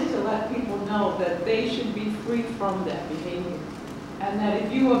 One is to let people know that they should be free from that behavior. And that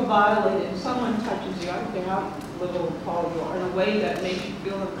if you are violated, if someone touches you, I don't care how little or tall you are, in a way that makes you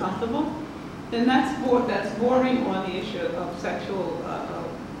feel uncomfortable, then that's bordering on the issue of sexual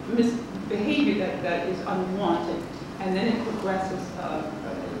misbehavior that is unwanted. And then it progresses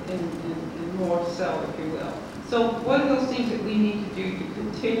in more so, if you will. So what are those things that we need to do to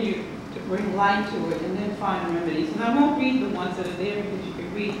continue to bring light to it and then find remedies? And I won't read the ones that are there because you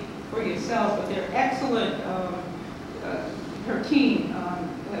can read for yourself, but they're excellent. Her team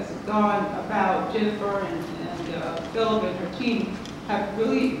has gone about, Jennifer and Philip and her team have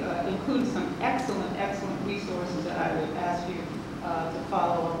really included some excellent resources that I would ask you to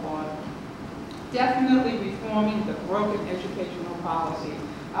follow up on. Definitely reforming the broken educational policy.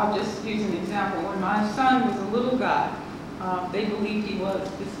 I'll just use an example. When my son was a little guy, they believed he was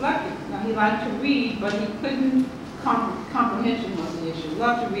dyslexic. Now, he liked to read, but he couldn't, comprehension was the issue.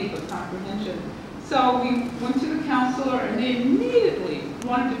 Loved to read, but comprehension. So we went to the counselor, and they immediately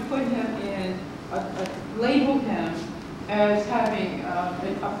wanted to put him in, label him as having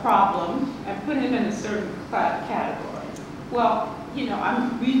a problem, and put him in a certain category. Well, you know,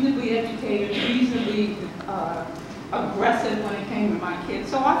 I'm reasonably educated, reasonably aggressive when it came to my kids.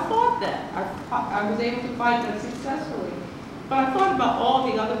 So I fought that. I was able to fight that successfully. But I thought about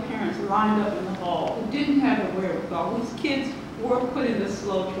all the other parents lined up in the hall who didn't have the wherewithal, whose kids were put in the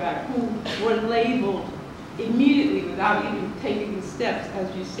slow track, who were labeled immediately without even taking the steps,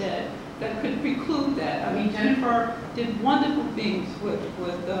 as you said, that could preclude that. I mean, Jennifer did wonderful things with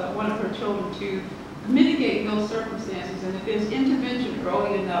one of her children to mitigate those circumstances, and if there's intervention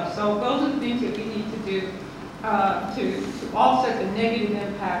early enough. So those are the things that we need to do to offset the negative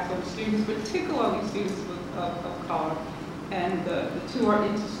impacts on students, particularly students of color. And the two are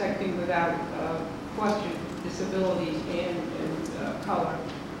intersecting without question, disabilities and color.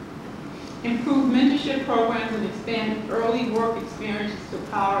 Improve mentorship programs and expand early work experiences to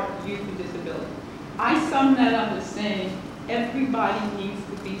empower youth with disability. I sum that up as saying everybody needs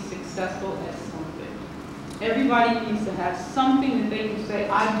to be successful at something. Everybody needs to have something that they can say,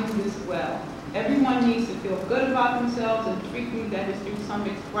 I do this well. Everyone needs to feel good about themselves, and frequently that is through some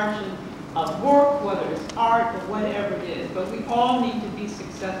expression of work, whether it's art or whatever it is. But we all need to be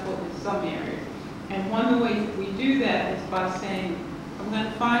successful in some areas. And one of the ways that we do that is by saying, I'm going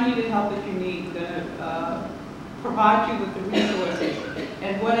to find you the help that you need, I'm going to provide you with the resources,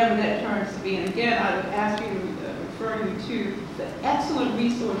 and whatever that turns to be. And again, I would ask you to refer you to the excellent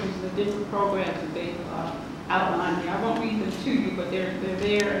resources and the different programs that they've outlined here. I won't read them to you, but they're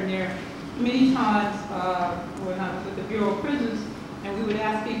there, and they're many times when I was with the Bureau of Prisons, and we would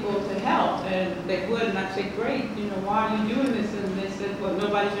ask people to help, and they would, and I'd say, great, you know, why are you doing this? And they said, well,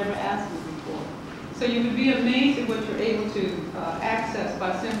 nobody's ever asked me before. So you would be amazed at what you're able to access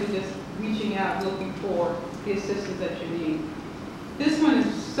by simply just reaching out, looking for the assistance that you need. This one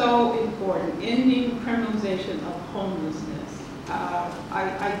is so important, ending criminalization of homelessness.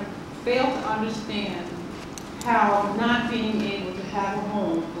 I fail to understand how not being able to have a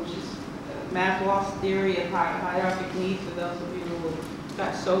home, which is Maslow's theory of hierarchic needs for those of you who have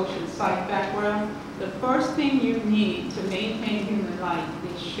got social and psych background, the first thing you need to maintain human life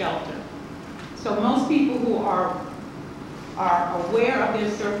is shelter. So most people who are aware of their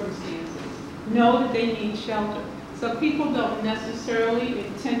circumstances know that they need shelter. So people don't necessarily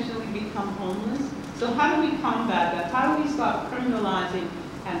intentionally become homeless. So how do we combat that? How do we stop criminalizing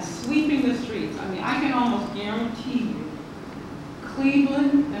and sweeping the streets? I mean, I can almost guarantee you,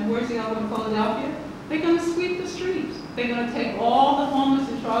 Cleveland, and where's the other one, Philadelphia, they're going to sweep the streets. They're going to take all the homeless,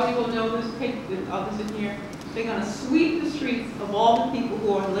 and Charlie will know this, and others in here, they're going to sweep the streets of all the people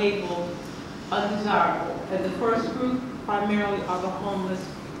who are labeled undesirable. And the first group primarily are the homeless,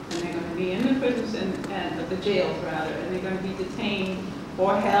 and they're going to be in the prisons and the jails rather, and they're going to be detained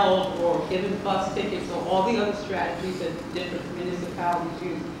or held or given bus tickets or all the other strategies that different municipalities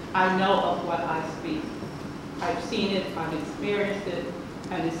use. I know of what I speak. I've seen it, I've experienced it,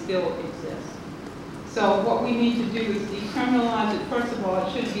 and it still exists. So what we need to do is decriminalize it. First of all,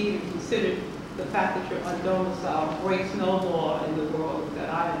 it should be considered the fact that you're undomiciled breaks no law in the world that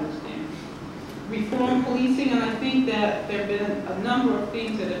I understand. Reform policing, and I think that there have been a number of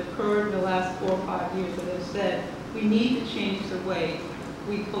things that have occurred in the last 4 or 5 years that have said we need to change the way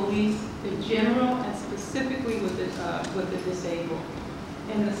we police in general and specifically with the disabled.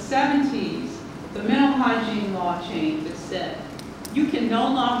 in the 70s, the mental hygiene law changed. It said, you can no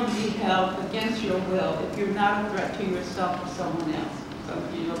longer be held against your will if you're not a threat to yourself or someone else. So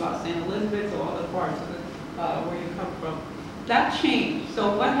you know about St. Elizabeth or other parts of it, where you come from. That changed.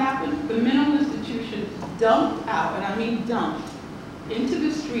 So what happened? The mental institutions dumped out, and I mean dumped, into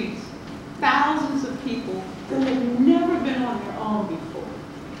the streets thousands of people that had never been on their own before.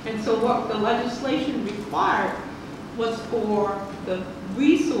 And so what the legislation required was for the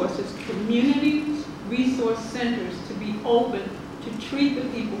resources, community resource centers, to be open to treat the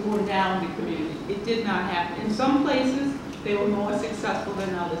people who are now in the community. It did not happen. In some places, they were more successful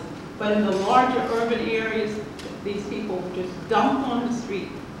than others. But in the larger urban areas, these people were just dumped on the street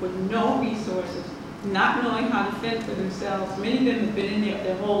with no resources, not knowing how to fend for themselves. Many of them have been in there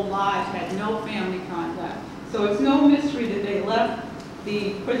their whole lives, had no family contact. So it's no mystery that they left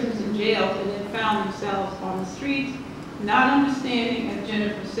the prisons and jails and then found themselves on the streets, not understanding, as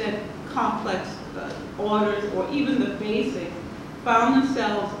Jennifer said, complex orders or even the basics, found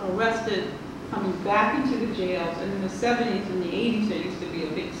themselves arrested, coming back into the jails. And in the 70s and the 80s, there used to be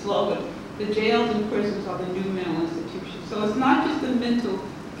a big slogan, the jails and prisons are the new mental institutions. So it's not just a mental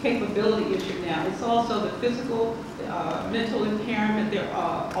capability issue now, it's also the physical, mental impairment. There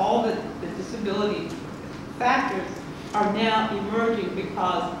are all the disability factors are now emerging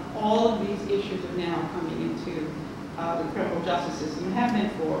because all of these issues are now coming into the criminal justice system and have been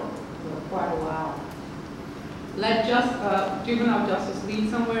for quite a while. Let juvenile justice lead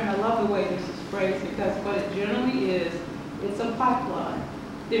somewhere, and I love the way this is phrased because what it generally is, it's a pipeline.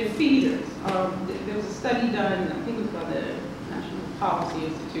 They're feeders. There was a study done, I think it was by the National Policy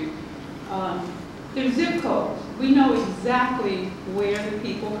Institute. They're zip codes. We know exactly where the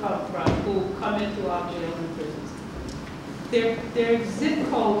people come from who come into our jails and prisons. They're zip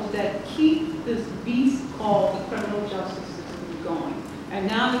codes that keep this beast called the criminal justice system going. And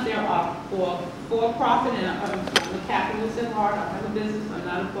now that there are for-profit, and I'm a capitalist at heart, I have a business, I'm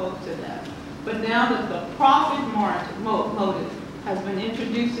not opposed to that. But now that the profit motive has been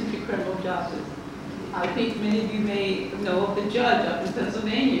introduced into criminal justice, I think many of you may know of the judge up in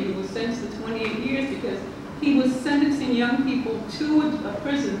Pennsylvania who was sentenced to 28 years because he was sentencing young people to a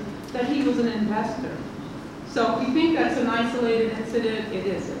prison that he was an investor. So if you think that's an isolated incident, it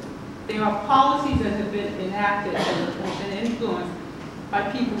isn't. There are policies that have been enacted and influenced by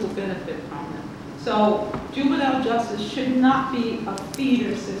people who benefit from them. So juvenile justice should not be a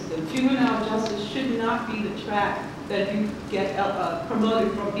feeder system. Juvenile justice should not be the track that you get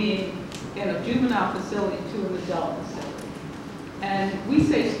promoted from being in a juvenile facility to an adult facility. And we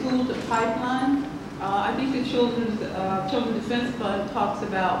say school to pipeline. I think the Children's Defense Fund talks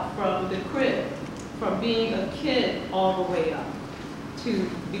about from the crib, from being a kid all the way up to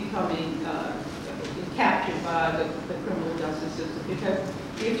becoming captured by the criminal justice system. Because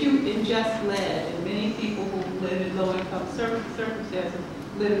if you ingest lead, and many people who live in low-income circumstances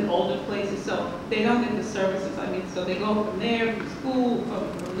live in older places, so they don't get the services. I mean, so they go from there, from school,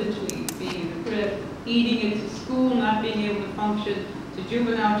 from literally being in the crib, eating into school, not being able to function, to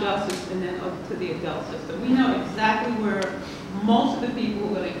juvenile justice, and then up to the adult system. We know exactly where most of the people,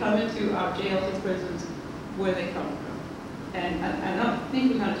 when they come into our jails and prisons, where they come from. And I don't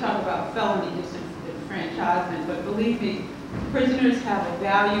think we're going to talk about felony disenfranchisement, but believe me, prisoners have a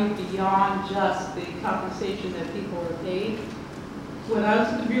value beyond just the compensation that people are paid. When I was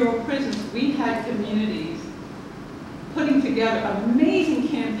at the Bureau of Prisons, we had communities putting together amazing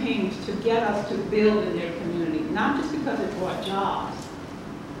campaigns to get us to build in their community, not just because it brought jobs,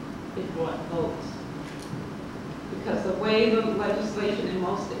 it brought votes. Because the way the legislation in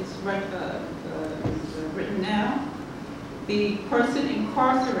most states is written now, the person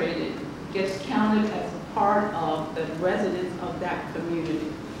incarcerated gets counted as a part of the residents of that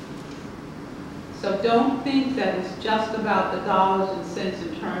community. So don't think that it's just about the dollars and cents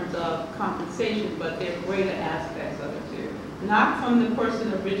in terms of compensation, but there are greater aspects of it too. Not from the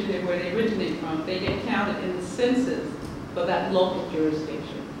person originated where they originate from. They get counted in the census for that local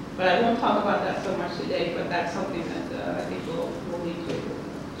jurisdiction. But I won't talk about that so much today, but that's something that I think we'll need to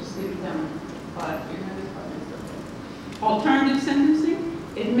just leave it down 5 minutes. Alternative sentencing,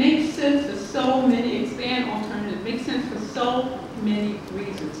 it makes sense for so many, expand alternative, it makes sense for so many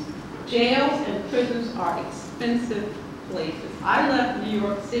reasons. Jails and prisons are expensive places. I left New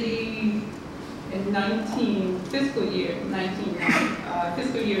York City in fiscal year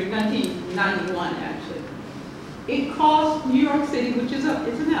 1991 actually. It cost New York City, which is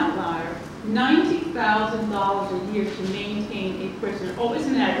an outlier, $90,000 a year to maintain a prisoner. Oh, it's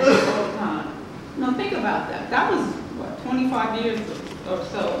an average all the time. Now think about that. That was, what, 25 years or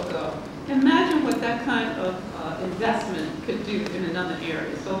so ago. Imagine what that kind of investment could do in another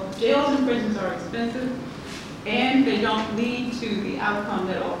area. So jails and prisons are expensive, and they don't lead to the outcome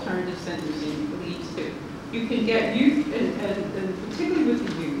that alternative sentencing leads to. You can get youth, and particularly with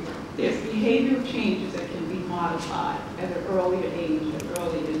the youth, there's behavioral changes that can be modified at an earlier age, at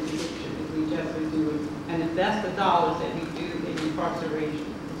early intervention, as we just been doing, and invest the dollars that we do in incarceration,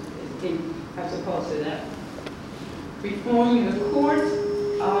 as opposed to that. Reforming the courts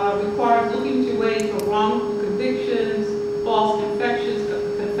requires looking to ways for wrongful convictions, false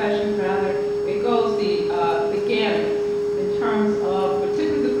confessions rather. It goes the gamut in terms of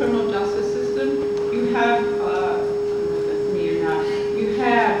particularly the criminal justice system. You have, I don't know if that's me or not, you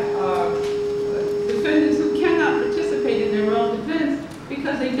have defendants who cannot participate in their own defense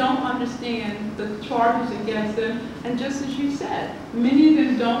because they don't understand the charges against them. And just as you said, many of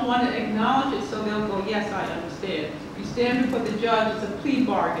them don't want to acknowledge it, so they'll go, yes, I understand. You stand before the judge, it's a plea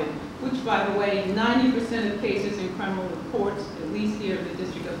bargain, which, by the way, 90% of cases in criminal courts, at least here in the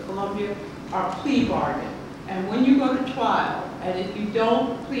District of Columbia, are plea bargain. And when you go to trial, and if you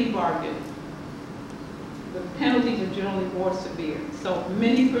don't plea bargain, the penalties are generally more severe. So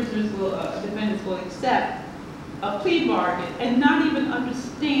many prisoners will, defendants will accept a plea bargain and not even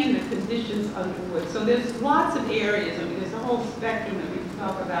understand the conditions under which. So there's lots of areas. I mean, there's a whole spectrum that we can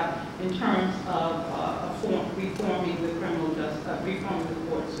talk about in terms of reforming the criminal justice, reforming the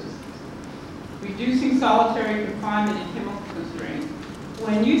court systems. Reducing solitary confinement and chemical constraints.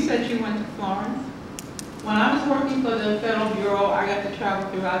 When you said you went to Florence, when I was working for the Federal Bureau, I got to travel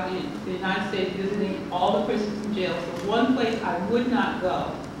throughout the United States visiting all the prisons and jails. The one place I would not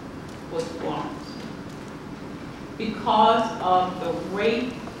go was Florence, because of the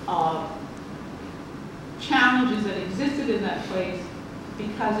rate of challenges that existed in that place,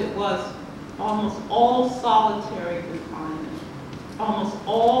 because it was almost all solitary confinement. Almost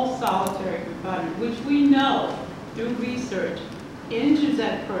all solitary confinement, which we know through research injures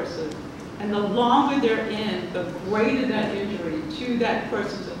that person. And the longer they're in, the greater that injury to that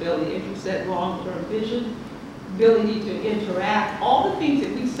person's ability, as you said, long-term vision, ability to interact, all the things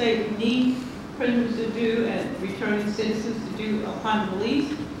that we say we need prisoners to do and returning citizens to do upon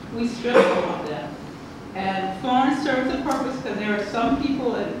release, we strip them of that. And Florence serves a purpose because there are some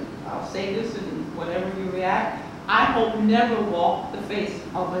people, and I'll say this and whatever you react, I hope never walk the face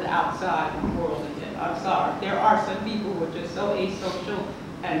of an outside world again. I'm sorry. There are some people who are just so asocial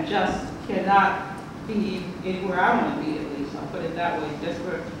and just cannot be where I want to be, at least. I'll put it that way, just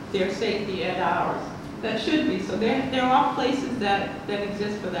for their safety and ours. That should be. So there are places that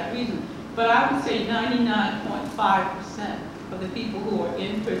exist for that reason. But I would say 99.5% of the people who are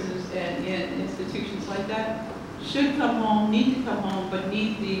in prisons and in institutions like that should come home, need to come home, but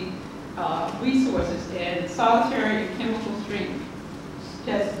need the resources. And solitary and chemical strength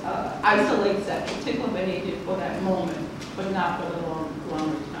just isolates that particular behavior for that moment, but not for the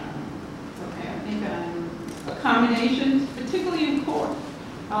longer term. Okay, I think accommodations, particularly in court.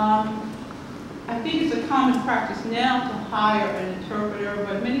 I think it's a common practice now to hire an interpreter,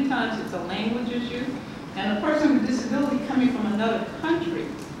 but many times it's a language issue. And a person with disability coming from another country,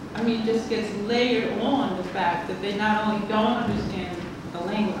 I mean, just gets layered on the fact that they not only don't understand the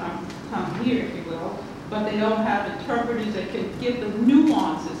language, come here, if you will, but they don't have interpreters that can give the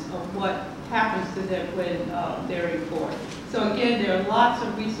nuances of what happens to them when they're in court. So again, there are lots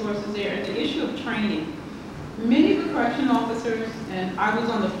of resources there. And the issue of training, many of the correction officers, and I was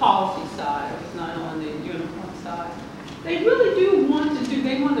on the policy side, I was not on the uniform side, they really do want to do,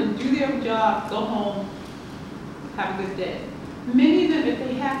 they want to do their job, go home, have a good day. Many of them, if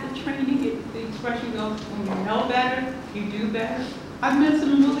they have the training, the expression goes, when you know better, you do better. I've met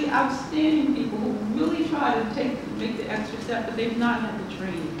some really outstanding people who really try to make the extra step, but they've not had the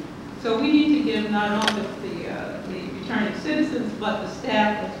training. So we need to give not only the returning citizens, but the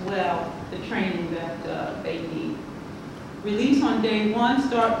staff as well, the training that they need. Release on day one,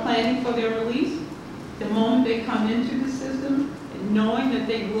 start planning for their release. The moment they come into the system, and knowing that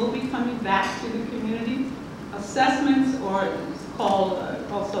they will be coming back to the community. Assessments, or it's called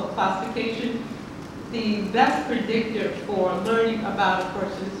also classification. The best predictor for learning about a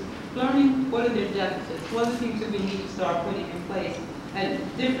person is learning what are their deficits, what are the things that we need to start putting in place. And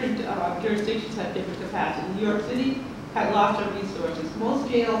different jurisdictions have different capacities. New York City had lots of resources. Most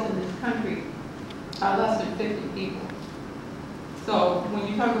jails in this country are less than 50 people. So when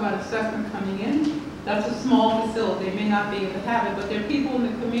you talk about assessment coming in, that's a small facility. They may not be able to have it, but there are people in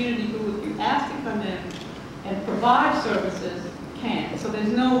the community who, if you ask to come in and provide services, can. So there's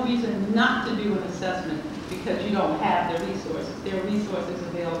no reason not to do an assessment because you don't have the resources. There are resources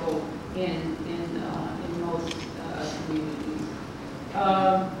available in most communities.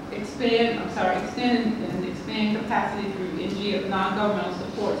 extend and expand capacity through non-governmental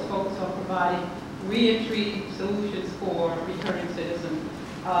supports focused on providing reentry solutions for returning citizens.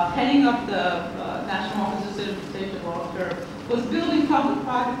 Heading up the National Office of Citizenship Long-Term was building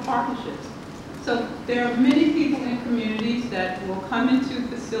public-private partnerships. So there are many people in communities that will come into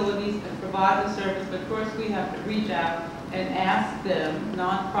facilities and provide the service, but first we have to reach out and ask them,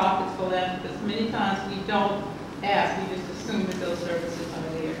 nonprofits, philanthropists. Many times we don't ask, we just assume that those services are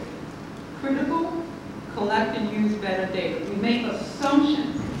there. Critical, collect and use better data. We make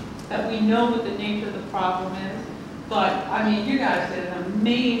assumptions that we know what the nature of the problem is, but I mean, you guys did an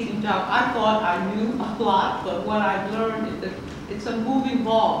amazing job. I thought I knew a lot, but what I've learned is that it's a moving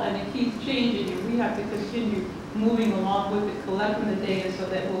ball and it keeps changing, and we have to continue moving along with it, collecting the data so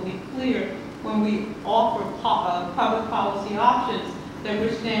that we'll be clear when we offer public policy options that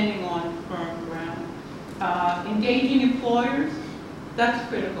we're standing on firm ground. Engaging employers, that's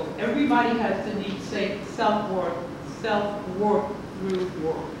critical. Everybody has to need self-worth through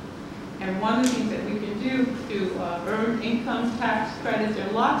work. And one of the things that we can do to earn income tax credits, there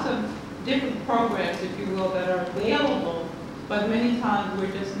are lots of different programs, if you will, that are available, but many times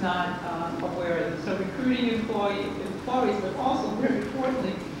we're just not aware of them. So recruiting employees, but also very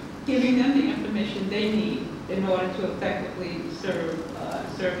importantly, giving them the information they need in order to effectively service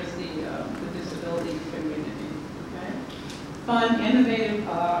the disability community. Okay? Fund innovative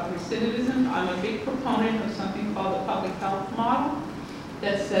recidivism. I'm a big proponent of something called the public health model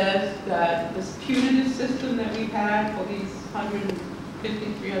that says that this punitive system that we've had for these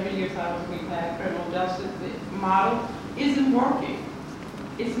 150, 300 years, however we've had criminal justice, the model isn't working.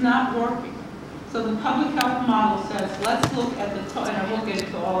 It's not working. So the public health model says, let's look at the, and I won't get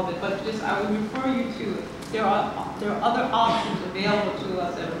into all of it, but just I would refer you to it. There are other options available to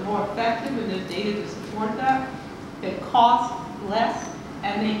us that are more effective, and there's data to support that cost less,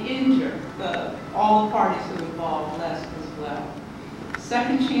 and they injure all the parties who are involved less as well.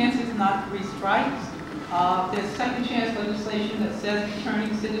 Second chances, not 3 strikes. There's second chance legislation that says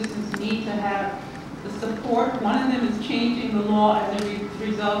returning citizens need to have the support. One of them is changing the law as it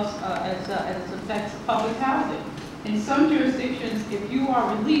results, as it affects public housing. In some jurisdictions, if you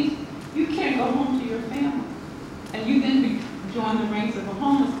are released, you can't go home to your family. And you then join the ranks of the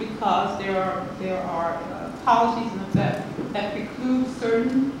homeless because there are policies in effect that preclude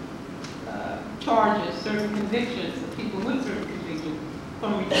certain charges, certain convictions of people with certain convictions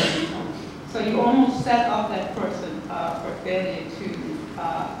from returning home. So you almost set up that person for failure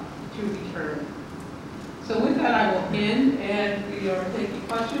to return. So with that, I will end, and we are taking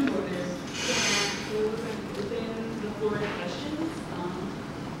questions. Or there's open the floor to questions.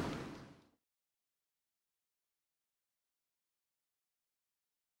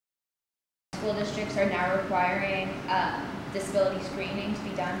 School districts are now requiring disability screening to be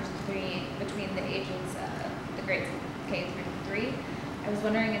done between the ages the grades K through 3. I was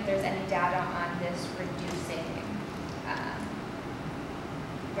wondering if there's any data on this reducing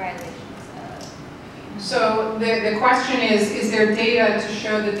violations. So the question is there data to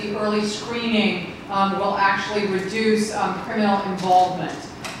show that the early screening will actually reduce criminal involvement?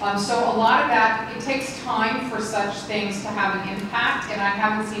 So a lot of that, it takes time for such things to have an impact, and I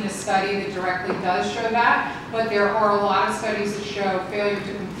haven't seen a study that directly does show that, but there are a lot of studies that show failure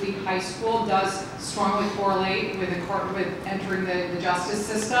to complete high school does strongly correlate with entering the justice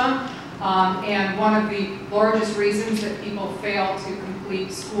system. And one of the largest reasons that people fail to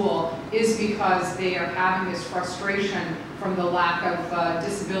complete school is because they are having this frustration from the lack of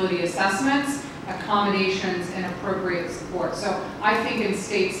disability assessments, accommodations, and appropriate support. So I think in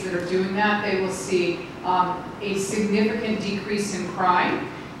states that are doing that, they will see a significant decrease in crime,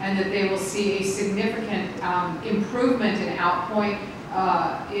 and that they will see a significant improvement in outpoint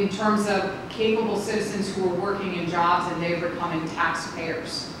in terms of capable citizens who are working in jobs and they're becoming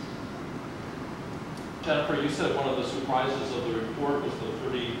taxpayers. Jennifer, you said one of the surprises of the report was the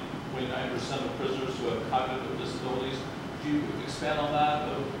 30.9% of prisoners who have cognitive disabilities. Could you expand on that?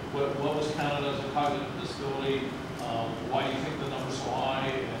 What was counted as a cognitive disability? Why do you think the number's so high,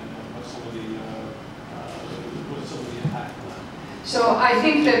 and what's some of the impact of that? So I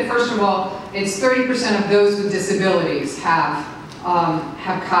think that, first of all, it's 30% of those with disabilities have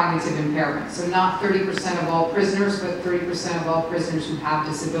cognitive impairment. So not 30% of all prisoners, but 30% of all prisoners who have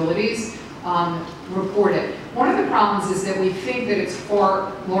disabilities report it. One of the problems is that we think that it's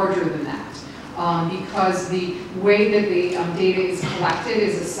far larger than that. Because the way that the data is collected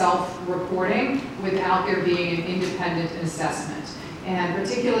is a self-reporting without there being an independent assessment. And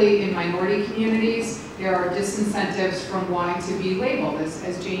particularly in minority communities, there are disincentives from wanting to be labeled.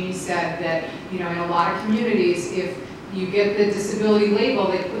 As Janie said, that in a lot of communities, if you get the disability label,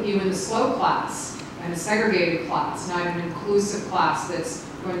 they put you in the slow class and a segregated class, not an inclusive class that's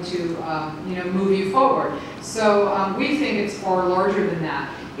going to move you forward. So we think it's far larger than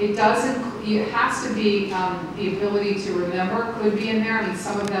that. It doesn't, it has to be the ability to remember could be in there. I mean,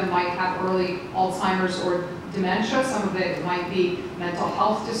 some of them might have early Alzheimer's or dementia, some of it might be mental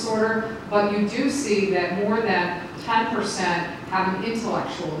health disorder, but you do see that more than 10% have an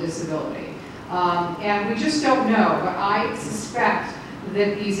intellectual disability. And we just don't know, but I suspect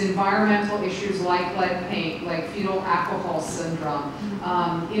that these environmental issues like lead paint, like fetal alcohol syndrome,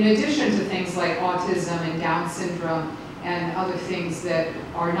 in addition to things like autism and Down syndrome and other things that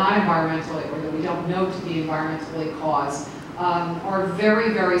are not environmentally, or that we don't know to be environmentally caused, are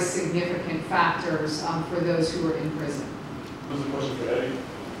very, very significant factors for those who are in prison. This is a question for Eddie.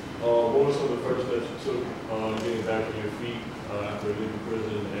 What were some of the first steps you took getting back on your feet after leaving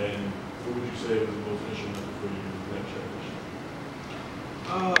prison, and what would you say was the most instrumental for you in that transition?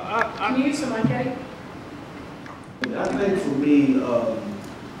 Can you use the mic, Eddie? I think for me,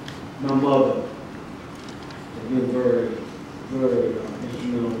 my mother has been very, very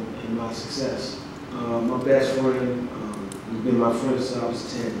instrumental in my success. My best friend has been my friend since I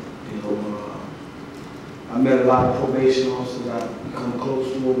was 10. I met a lot of probation officers I've become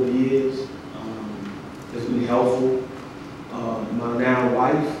close to over the years. It's been helpful. My now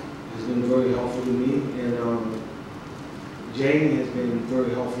wife has been very helpful to me, and Jane has been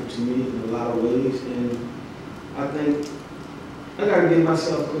very helpful to me in a lot of ways, and I think I gotta give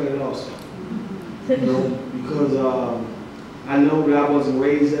myself credit also, because I know that I wasn't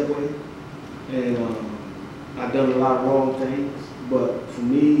raised that way, and I've done a lot of wrong things, but for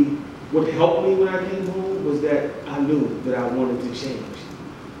me, what helped me when I came home was that I knew that I wanted to change,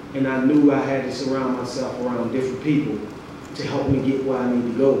 and I knew I had to surround myself around different people to help me get where I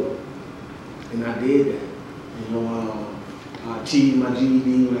need to go, and I did that. I achieved my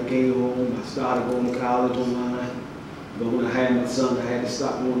GED when I came home. I started going to college online. But when I had my son, I had to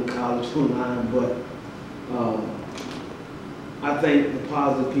stop going to college online. But I think the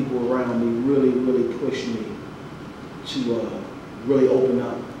positive people around me really, really pushed me to really open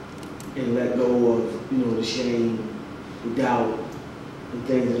up and let go of, the shame, the doubt, and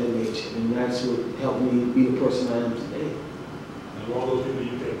things of that nature. And that's what helped me be the person I am today. And were all those people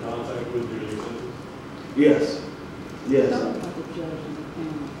you came in contact with during your sentence? Yes. Yes.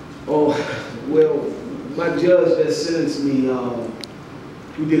 Oh, well, my judge that sentenced me,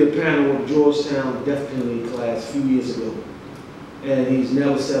 we did a panel with Georgetown death penalty class a few years ago. And he's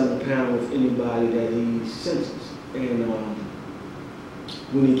never sat on a panel with anybody that he sentenced. And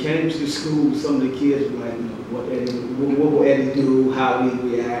when he came to the school, some of the kids were like, what will Eddie do, how he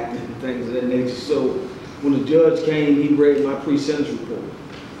react, and things of that nature. So when the judge came, he read my pre-sentence report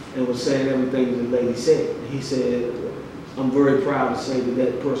and was saying everything the lady said. He said, I'm very proud to say that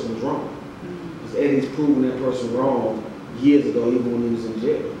that person was wrong. Because Eddie's proven that person wrong years ago, even when he was in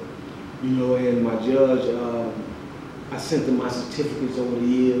jail. And my judge, I sent him my certificates over the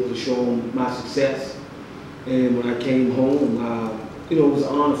years to show him my success. And when I came home, it was an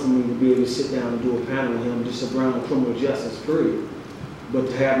honor for me to be able to sit down and do a panel with him just around criminal justice, period. But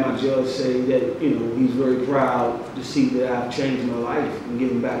to have my judge say that, he's very proud to see that I've changed my life and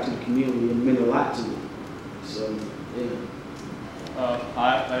given back to the community and meant a lot to me. So, yeah.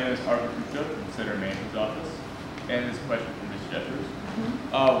 Hi, my name is Arthur Kucha from Senator Manchin's office, and this question from Ms. Jeffers.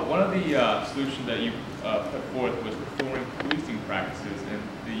 One of the solutions that you put forth was reforming policing practices and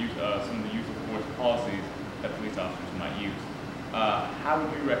the use, some of the use of force policies that police officers might use. How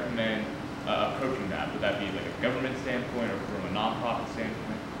would you recommend approaching that? Would that be like a government standpoint or from a nonprofit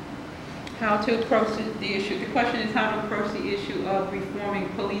standpoint? How to approach the issue. The question is how to approach the issue of reforming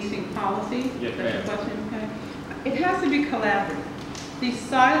policing policy. Yes, that's the question. Okay. It has to be collaborative. These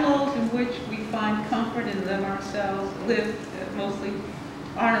silos in which we find comfort and live mostly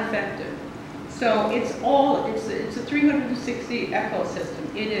aren't effective. So it's a 360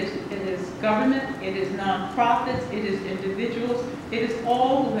 ecosystem. It is government, it is nonprofits, it is individuals, it is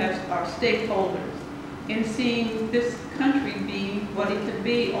all who are stakeholders in seeing this country be what it could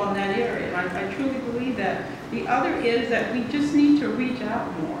be on that area. And I truly believe that. The other is that we just need to reach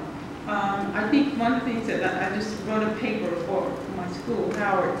out more. I think one of the things that I just wrote a paper for my school,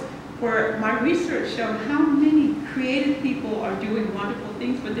 Howard, where my research showed how many creative people are doing wonderful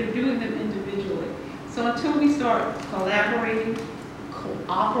things, but they're doing them individually. So until we start collaborating,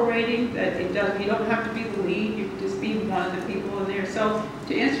 cooperating, you don't have to be the lead, you can just be one of the people in there. So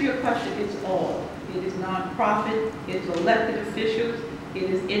to answer your question, it's all. It is nonprofit, it is elected officials, it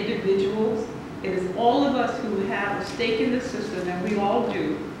is individuals, it is all of us who have a stake in the system, and we all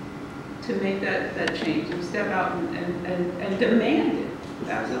do, to make that change and step out and demand it,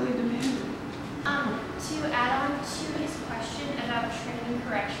 absolutely demand it. To add on to his question about training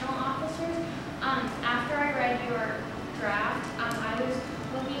correctional officers, after I read your draft, I was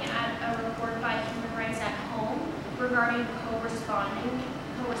looking at a report by Human Rights at Home regarding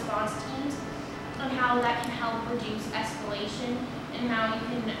co-response teams and how that can help reduce escalation and how you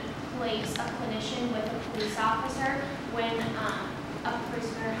can place a clinician with a police officer when a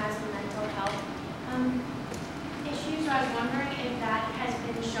prisoner has mental health issues. So I was wondering if that has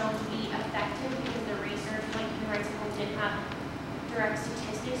been shown to be effective because the research, like Human Rights at Home, didn't have direct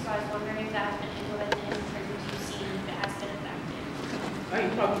statistics. So I was wondering if that has been implemented in the prisons you've seen, if it has been effective. Are you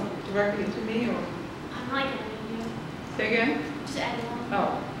talking directly to me or? I'm like you. Say again? Just anyone.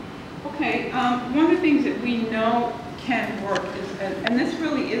 Oh, okay. One of the things that we know can work is, and this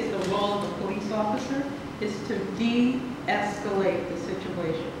really is the role of the police officer, is to de-escalate the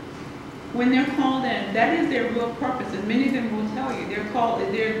situation. When they're called in, that is their real purpose, and many of them will tell you they're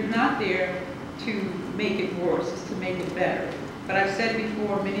not there to make it worse, it's to make it better. But I've said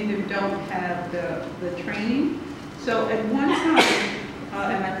before, many of them don't have the training. So at one time,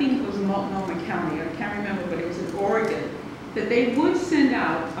 and I think it was Multnomah County, I can't remember, but it was in Oregon, that they would send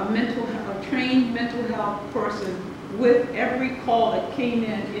out a trained mental health person with every call that came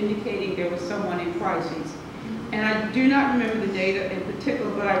in indicating there was someone in crisis. And I do not remember the data in particular,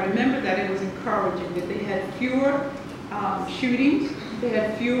 but I remember that it was encouraging, that they had fewer shootings, they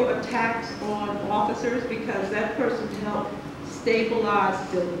had fewer attacks on officers because that person helped stabilize,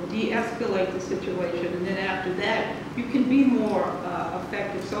 de-escalate the situation, and then after that, you can be more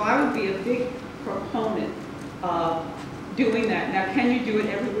effective. So I would be a big proponent of doing that. Now, can you do it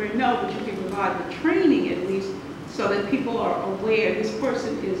everywhere? No, but you can provide the training at least so that people are aware this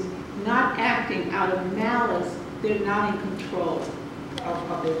person is not acting out of malice, they're not in control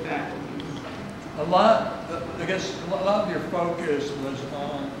of their faculties. I guess a lot of your focus was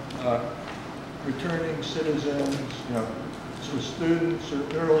on returning citizens, sort of students or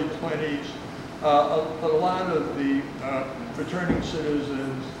early 20s. But a lot of the returning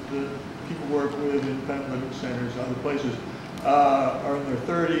citizens that people work with in pen living centers, other places, are in their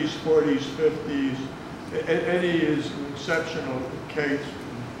 30s, 40s, 50s. Eddie is an exceptional case.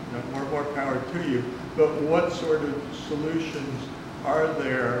 More power to you. But what sort of solutions are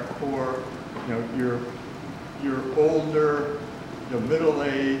there for your older,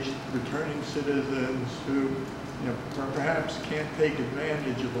 middle-aged returning citizens who perhaps can't take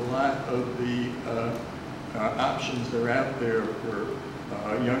advantage of a lot of the options that are out there for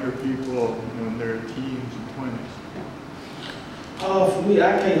younger people in their teens and 20s? For me,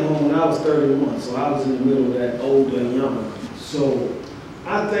 I came home when I was 31, so I was in the middle of that older and younger. So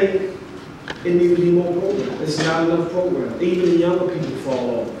I think it needs to be more programs. It's not enough programs. Even the younger people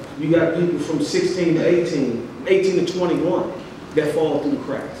fall off. You got people from 16 to 18, 18 to 21 that fall through the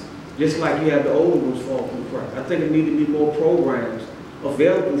cracks. Just like you have the older ones fall through the cracks. I think it needs to be more programs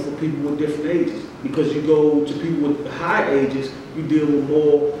available for people with different ages. Because you go to people with high ages, you deal with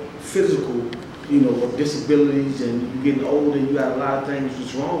more physical, disabilities, and you're getting older, you got a lot of things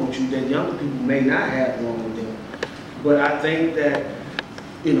that's wrong with you that younger people may not have wrong with them. But I think that,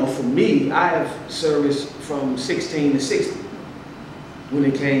 for me, I have serviced from 16 to 60 when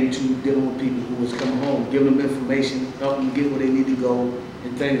it came to dealing with people who was coming home, giving them information, helping them get where they need to go,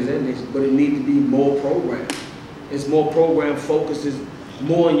 and things of that nature. But it needs to be more programs. It's more program focused, it's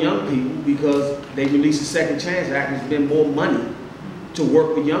more on young people because they release a Second Chance Act and there's been more money to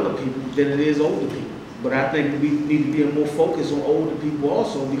work with younger people than it is older people. But I think we need to be more focused on older people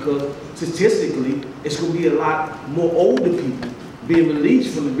also because statistically, it's going to be a lot more older people being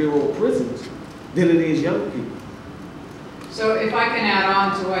released from the Bureau of Prisons than it is younger people. So if I can add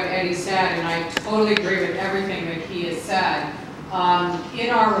on to what Eddie said, and I totally agree with everything that he has said, in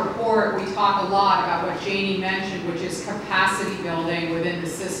our report we talk a lot about what Janie mentioned, which is capacity building within the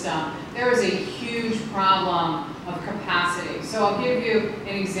system. There is a huge problem of capacity. So I'll give you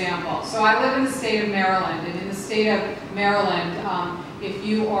an example. So I live in the state of Maryland, and in the state of Maryland, if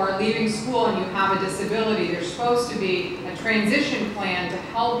you are leaving school and you have a disability, there's supposed to be a transition plan to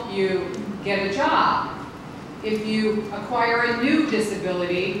help you get a job. If you acquire a new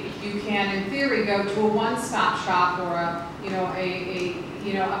disability, you can, in theory, go to a one-stop shop or a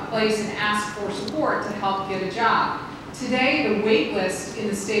place and ask for support to help get a job. Today, the wait list in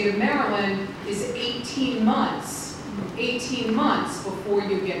the state of Maryland is 18 months. 18 months before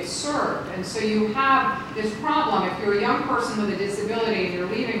you get served. And so you have this problem. If you're a young person with a disability and you're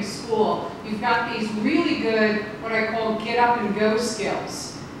leaving school, you've got these really good, what I call get up and go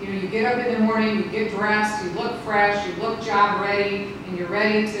skills. You know, you get up in the morning, you get dressed, you look fresh, you look job ready, and you're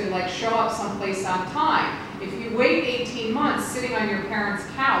ready to like show up someplace on time. If you wait 18 months sitting on your parents'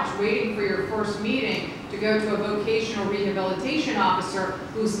 couch waiting for your first meeting to go to a vocational rehabilitation officer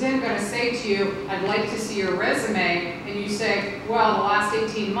who's then going to say to you, I'd like to see your resume, and you say, well, the last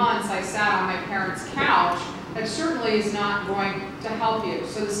 18 months I sat on my parents' couch, that certainly is not going to help you.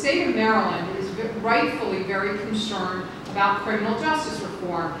 So the state of Maryland is rightfully very concerned about criminal justice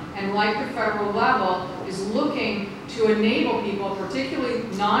reform, and like the federal level, is looking to enable people, particularly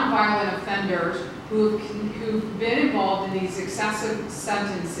nonviolent offenders, who've been involved in these excessive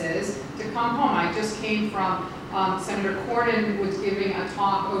sentences, to come home. I just came from Senator Cornyn was giving a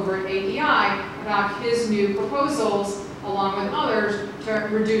talk over at AEI about his new proposals, along with others, to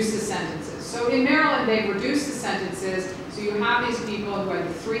reduce the sentences. So in Maryland, they've reduced the sentences, so you have these people who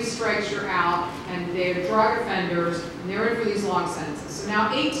have 3 strikes, you're out, and they're drug offenders, and they're in for these long sentences. So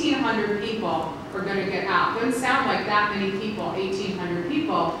now 1,800 people are going to get out. Doesn't sound like that many people, 1,800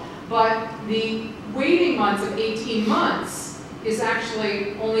 people, but the waiting months of 18 months is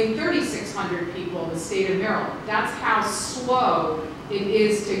actually only 3,600 people in the state of Maryland. That's how slow it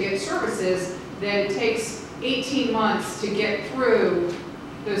is to get services, that it takes 18 months to get through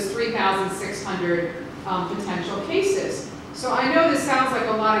those 3,600 potential cases. So I know this sounds like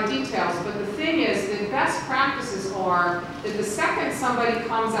a lot of details, but the thing is that best practices are that the second somebody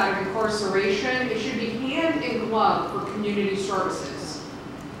comes out of incarceration, it should be hand in glove for community services.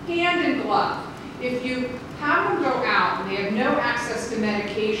 Hand in glove. If you have them go out and they have no access to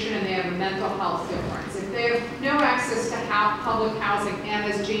medication and they have a mental health difference, if they have no access to public housing,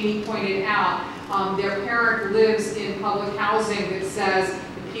 and as Janie pointed out, their parent lives in public housing that says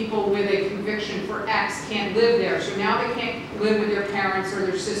people with a conviction for X can't live there. So now they can't live with their parents or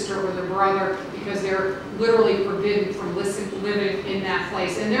their sister or their brother because they're literally forbidden from living in that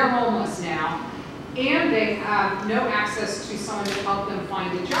place. And they're homeless now. And they have no access to someone to help them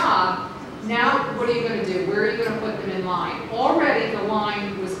find a job. Now, what are you going to do? Where are you going to put them in line? Already the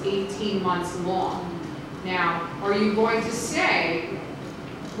line was 18 months long. Now, are you going to say,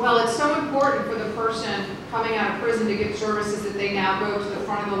 well, it's so important for the person coming out of prison to get services that they now go to the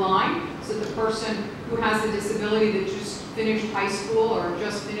front of the line, so the person who has the disability that just finished high school or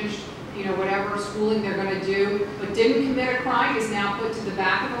just finished, you know, whatever schooling they're going to do, but didn't commit a crime is now put to the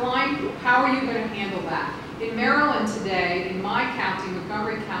back of the line. How are you going to handle that? In Maryland today, in my county,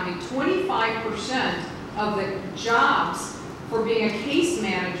 Montgomery County, 25% of the jobs for being a case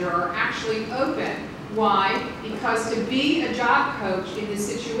manager are actually open. Why? Because to be a job coach in this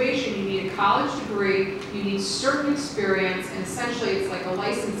situation, you need a college degree, you need certain experience, and essentially it's like a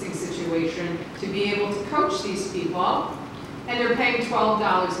licensing situation to be able to coach these people, and they're paying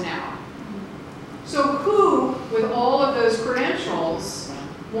 $12 an hour. So who, with all of those credentials,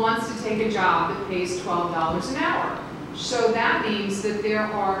 wants to take a job that pays $12 an hour? So that means that there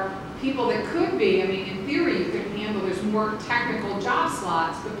are people that could be, I mean, in theory you could handle, there's more technical job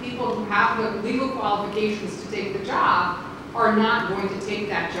slots, but people who have the legal qualifications to take the job are not going to take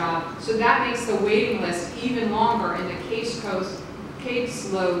that job. So that makes the waiting list even longer and the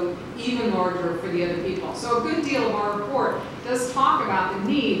caseload even larger for the other people. So a good deal of our report does talk about the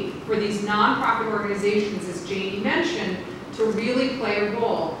need for these nonprofit organizations, as Janie mentioned, to really play a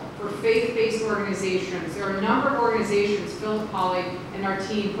role. For faith-based organizations, there are a number of organizations, Philip Polly and our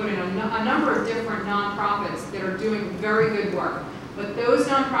team put in a number of different nonprofits that are doing very good work. But those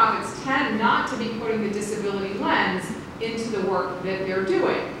nonprofits tend not to be putting the disability lens into the work that they're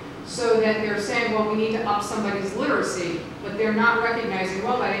doing. So that they're saying, well, we need to up somebody's literacy, but they're not recognizing,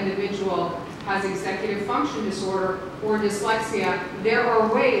 well, that individual has executive function disorder or dyslexia. There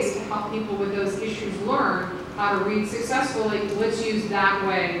are ways to help people with those issues learn how to read successfully. Let's use that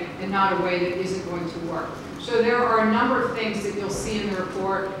way and not a way that isn't going to work. So there are a number of things that you'll see in the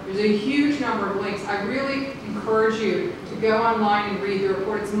report. There's a huge number of links. I really encourage you to go online and read the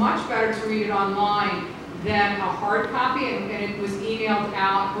report. It's much better to read it online than a hard copy, and it was emailed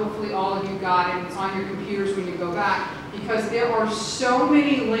out. Hopefully all of you got it. It's on your computers when you go back, because there are so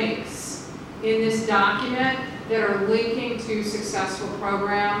many links in this document that are linking to successful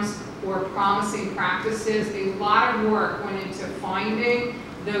programs or promising practices. A lot of work went into finding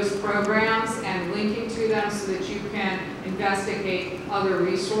those programs and linking to them so that you can investigate other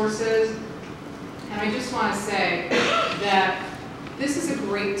resources. And I just want to say that this is a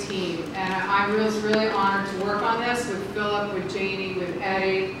great team, and I was really honored to work on this with Philip, with Janie, with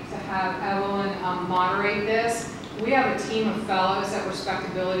Eddie, to have Evelyn moderate this. We have a team of fellows at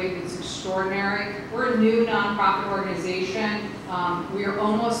Respectability that's extraordinary. We're a new nonprofit organization. We are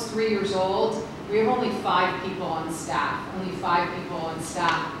almost 3 years old, We have only 5 people on staff, only 5 people on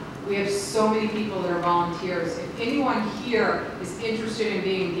staff. We have so many people that are volunteers. If anyone here is interested in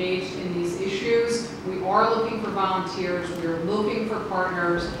being engaged in these issues, we are looking for volunteers. We are looking for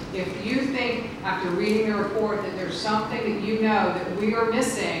partners. If you think, after reading the report, that there's something that you know that we are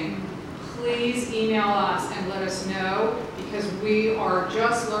missing, please email us and let us know, because we are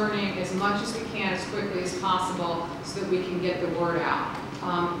just learning as much as we can as quickly as possible so that we can get the word out.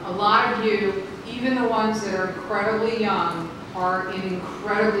 A lot of you, even the ones that are incredibly young, are in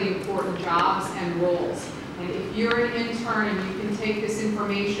incredibly important jobs and roles. And if you're an intern and you can take this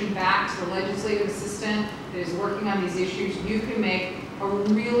information back to the legislative assistant that is working on these issues, you can make a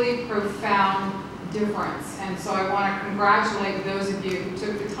really profound difference. And so I want to congratulate those of you who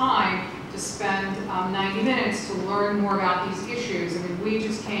took the time to spend 90 minutes to learn more about these issues. I mean, we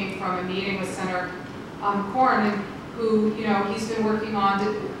just came from a meeting with Senator Cornyn, who, you know, he's been working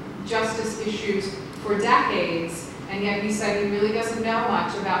on justice issues for decades, and yet he said he really doesn't know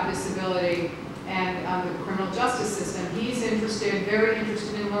much about disability and the criminal justice system. He's interested, very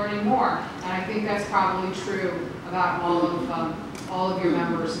interested in learning more, and I think that's probably true about all of your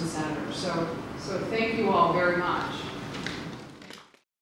members and senators. So thank you all very much.